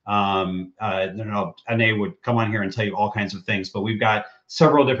 Anay would come on here and tell you all kinds of things, but we've got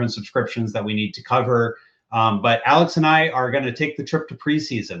several different subscriptions that we need to cover. But Alex and I are going to take the trip to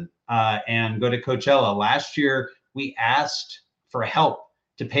preseason and go to Coachella. Last year, we asked for help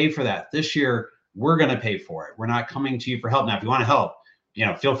to pay for that. This year, we're going to pay for it. We're not coming to you for help. Now, if you want to help,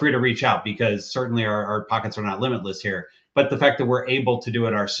 feel free to reach out, because certainly our pockets are not limitless here. But the fact that we're able to do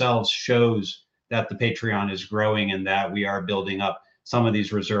it ourselves shows that the Patreon is growing and that we are building up some of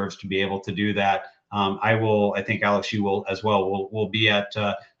these reserves to be able to do that. I think Alex, you will as well. We'll be at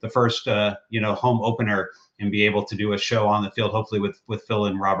the first, home opener and be able to do a show on the field, hopefully with Phil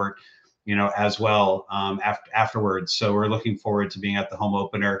and Robert, as well afterwards. So we're looking forward to being at the home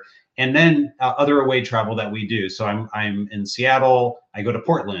opener. And then other away travel that we do. So I'm in Seattle. I go to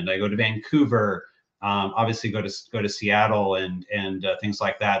Portland. I go to Vancouver. Obviously go to Seattle and things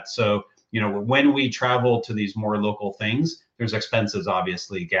like that. So, when we travel to these more local things, there's expenses,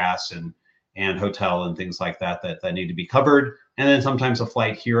 obviously gas and hotel and things like that need to be covered. And then sometimes a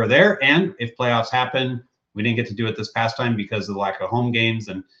flight here or there. And if playoffs happen, we didn't get to do it this past time because of the lack of home games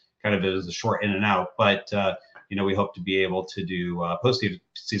and kind of it was a short in and out. But, we hope to be able to do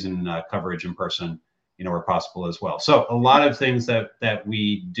postseason coverage in person, where possible as well. So a lot of things that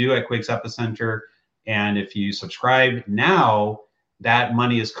we do at Quakes Epicenter. And if you subscribe now, that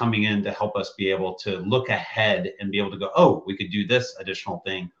money is coming in to help us be able to look ahead and be able to go, oh, we could do this additional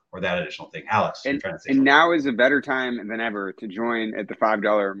thing or that additional thing. Alex, you're trying to say and something. now is a better time than ever to join at the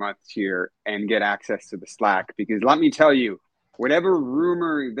 $5 a month tier and get access to the Slack, because let me tell you, whatever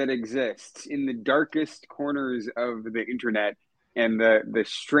rumor that exists in the darkest corners of the internet and the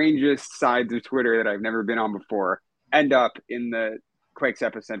strangest sides of Twitter that I've never been on before end up in the Quakes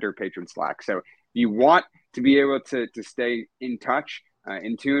Epicenter patron Slack. So if you want to be able to stay in touch,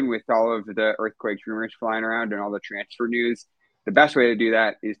 in tune with all of the earthquakes rumors flying around and all the transfer news, the best way to do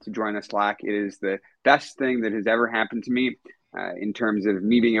that is to join the Slack. It is the best thing that has ever happened to me in terms of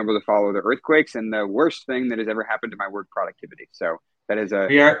me being able to follow the earthquakes, and the worst thing that has ever happened to my work productivity. So that is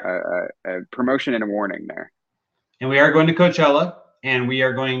a promotion and a warning there. And we are going to Coachella, and we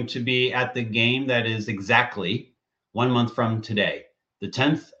are going to be at the game that is exactly 1 month from today, the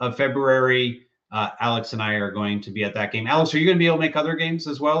 10th of February. Alex and I are going to be at that game. Alex, are you going to be able to make other games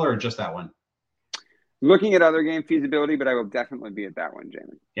as well, or just that one? Looking at other game feasibility, but I will definitely be at that one,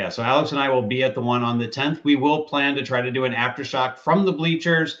 Jamie. Yeah, so Alex and I will be at the one on the 10th. We will plan to try to do an aftershock from the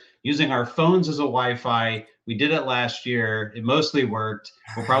bleachers using our phones as a Wi-Fi. We did it last year. It mostly worked.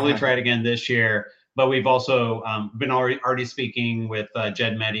 We'll probably try it again this year. But we've also been already speaking with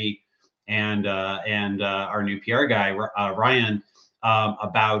Jed Meddy and our new PR guy, Ryan,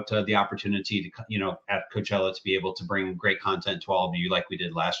 about the opportunity to, at Coachella, to be able to bring great content to all of you like we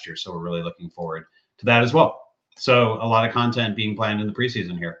did last year. So we're really looking forward to that as well. So a lot of content being planned in the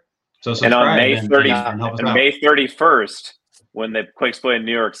preseason here. So subscribe and on May 30, and help us out. May 31st, when the Quakes play in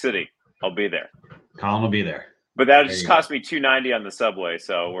New York City, I'll be there. Colin will be there. But that just cost me $2.90 on the subway,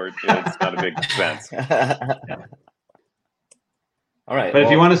 so it's not a big expense. All right. But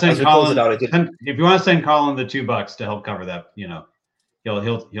if you want to send Colin, if you want to send Colin the $2 to help cover that, he'll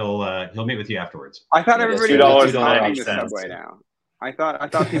meet with you afterwards. I thought everybody was $2.90 the subway now. I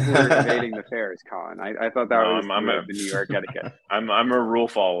thought people were evading the fares, Colin. I thought that was the New York etiquette. I'm a rule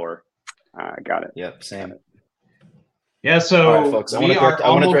follower. Got it. Yep, same. Yeah, so right, folks, we are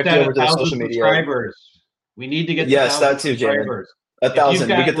almost at 1,000 subscribers. We need to get to 1,000 that too, subscribers. 1,000.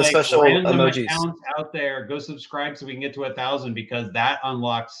 We get the special emojis accounts out there. Go subscribe so we can get to 1,000, because that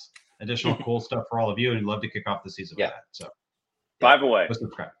unlocks additional cool stuff for all of you, and we'd love to kick off the season with that. So 5 away. Go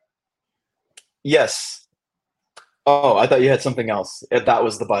subscribe. Yes. Oh, I thought you had something else. That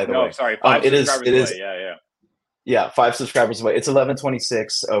was the by the way. No, sorry. 5 subscribers away. Yeah. Yeah, 5 subscribers away. It's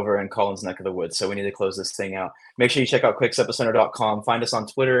 11:26 over in Colin's neck of the woods, so we need to close this thing out. Make sure you check out quakesepicenter.com. Find us on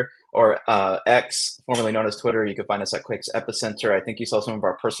Twitter, or X, formerly known as Twitter. You can find us at Quakes Epicenter. I think you saw some of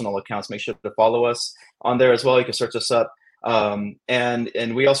our personal accounts. Make sure to follow us on there as well. You can search us up. And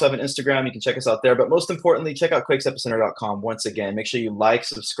we also have an Instagram. You can check us out there. But most importantly, check out quakesepicenter.com. Once again, make sure you like,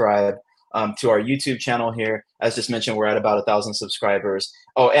 subscribe to our YouTube channel here. As just mentioned, we're at about 1,000 subscribers.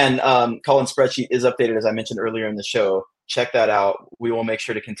 Oh, and Colin's spreadsheet is updated, as I mentioned earlier in the show. Check that out. We will make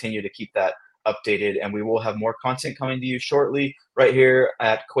sure to continue to keep that updated, and we will have more content coming to you shortly right here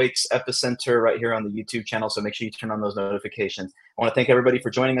at Quakes Epicenter, right here on the YouTube channel. So make sure you turn on those notifications. I want to thank everybody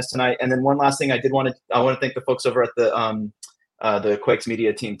for joining us tonight. And then one last thing, I want to thank the folks over at the Quakes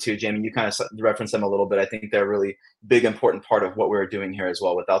media team too. Jamie, you kind of referenced them a little bit. I think they're a really big, important part of what we're doing here as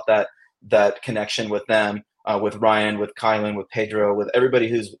well. Without that connection with them, with Ryan, with Kylan, with Pedro, with everybody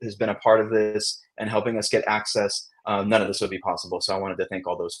who's been a part of this and helping us get access, none of this would be possible. So I wanted to thank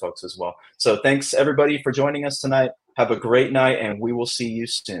all those folks as well. So thanks everybody for joining us tonight. Have a great night, and we will see you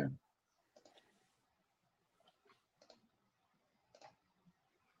soon.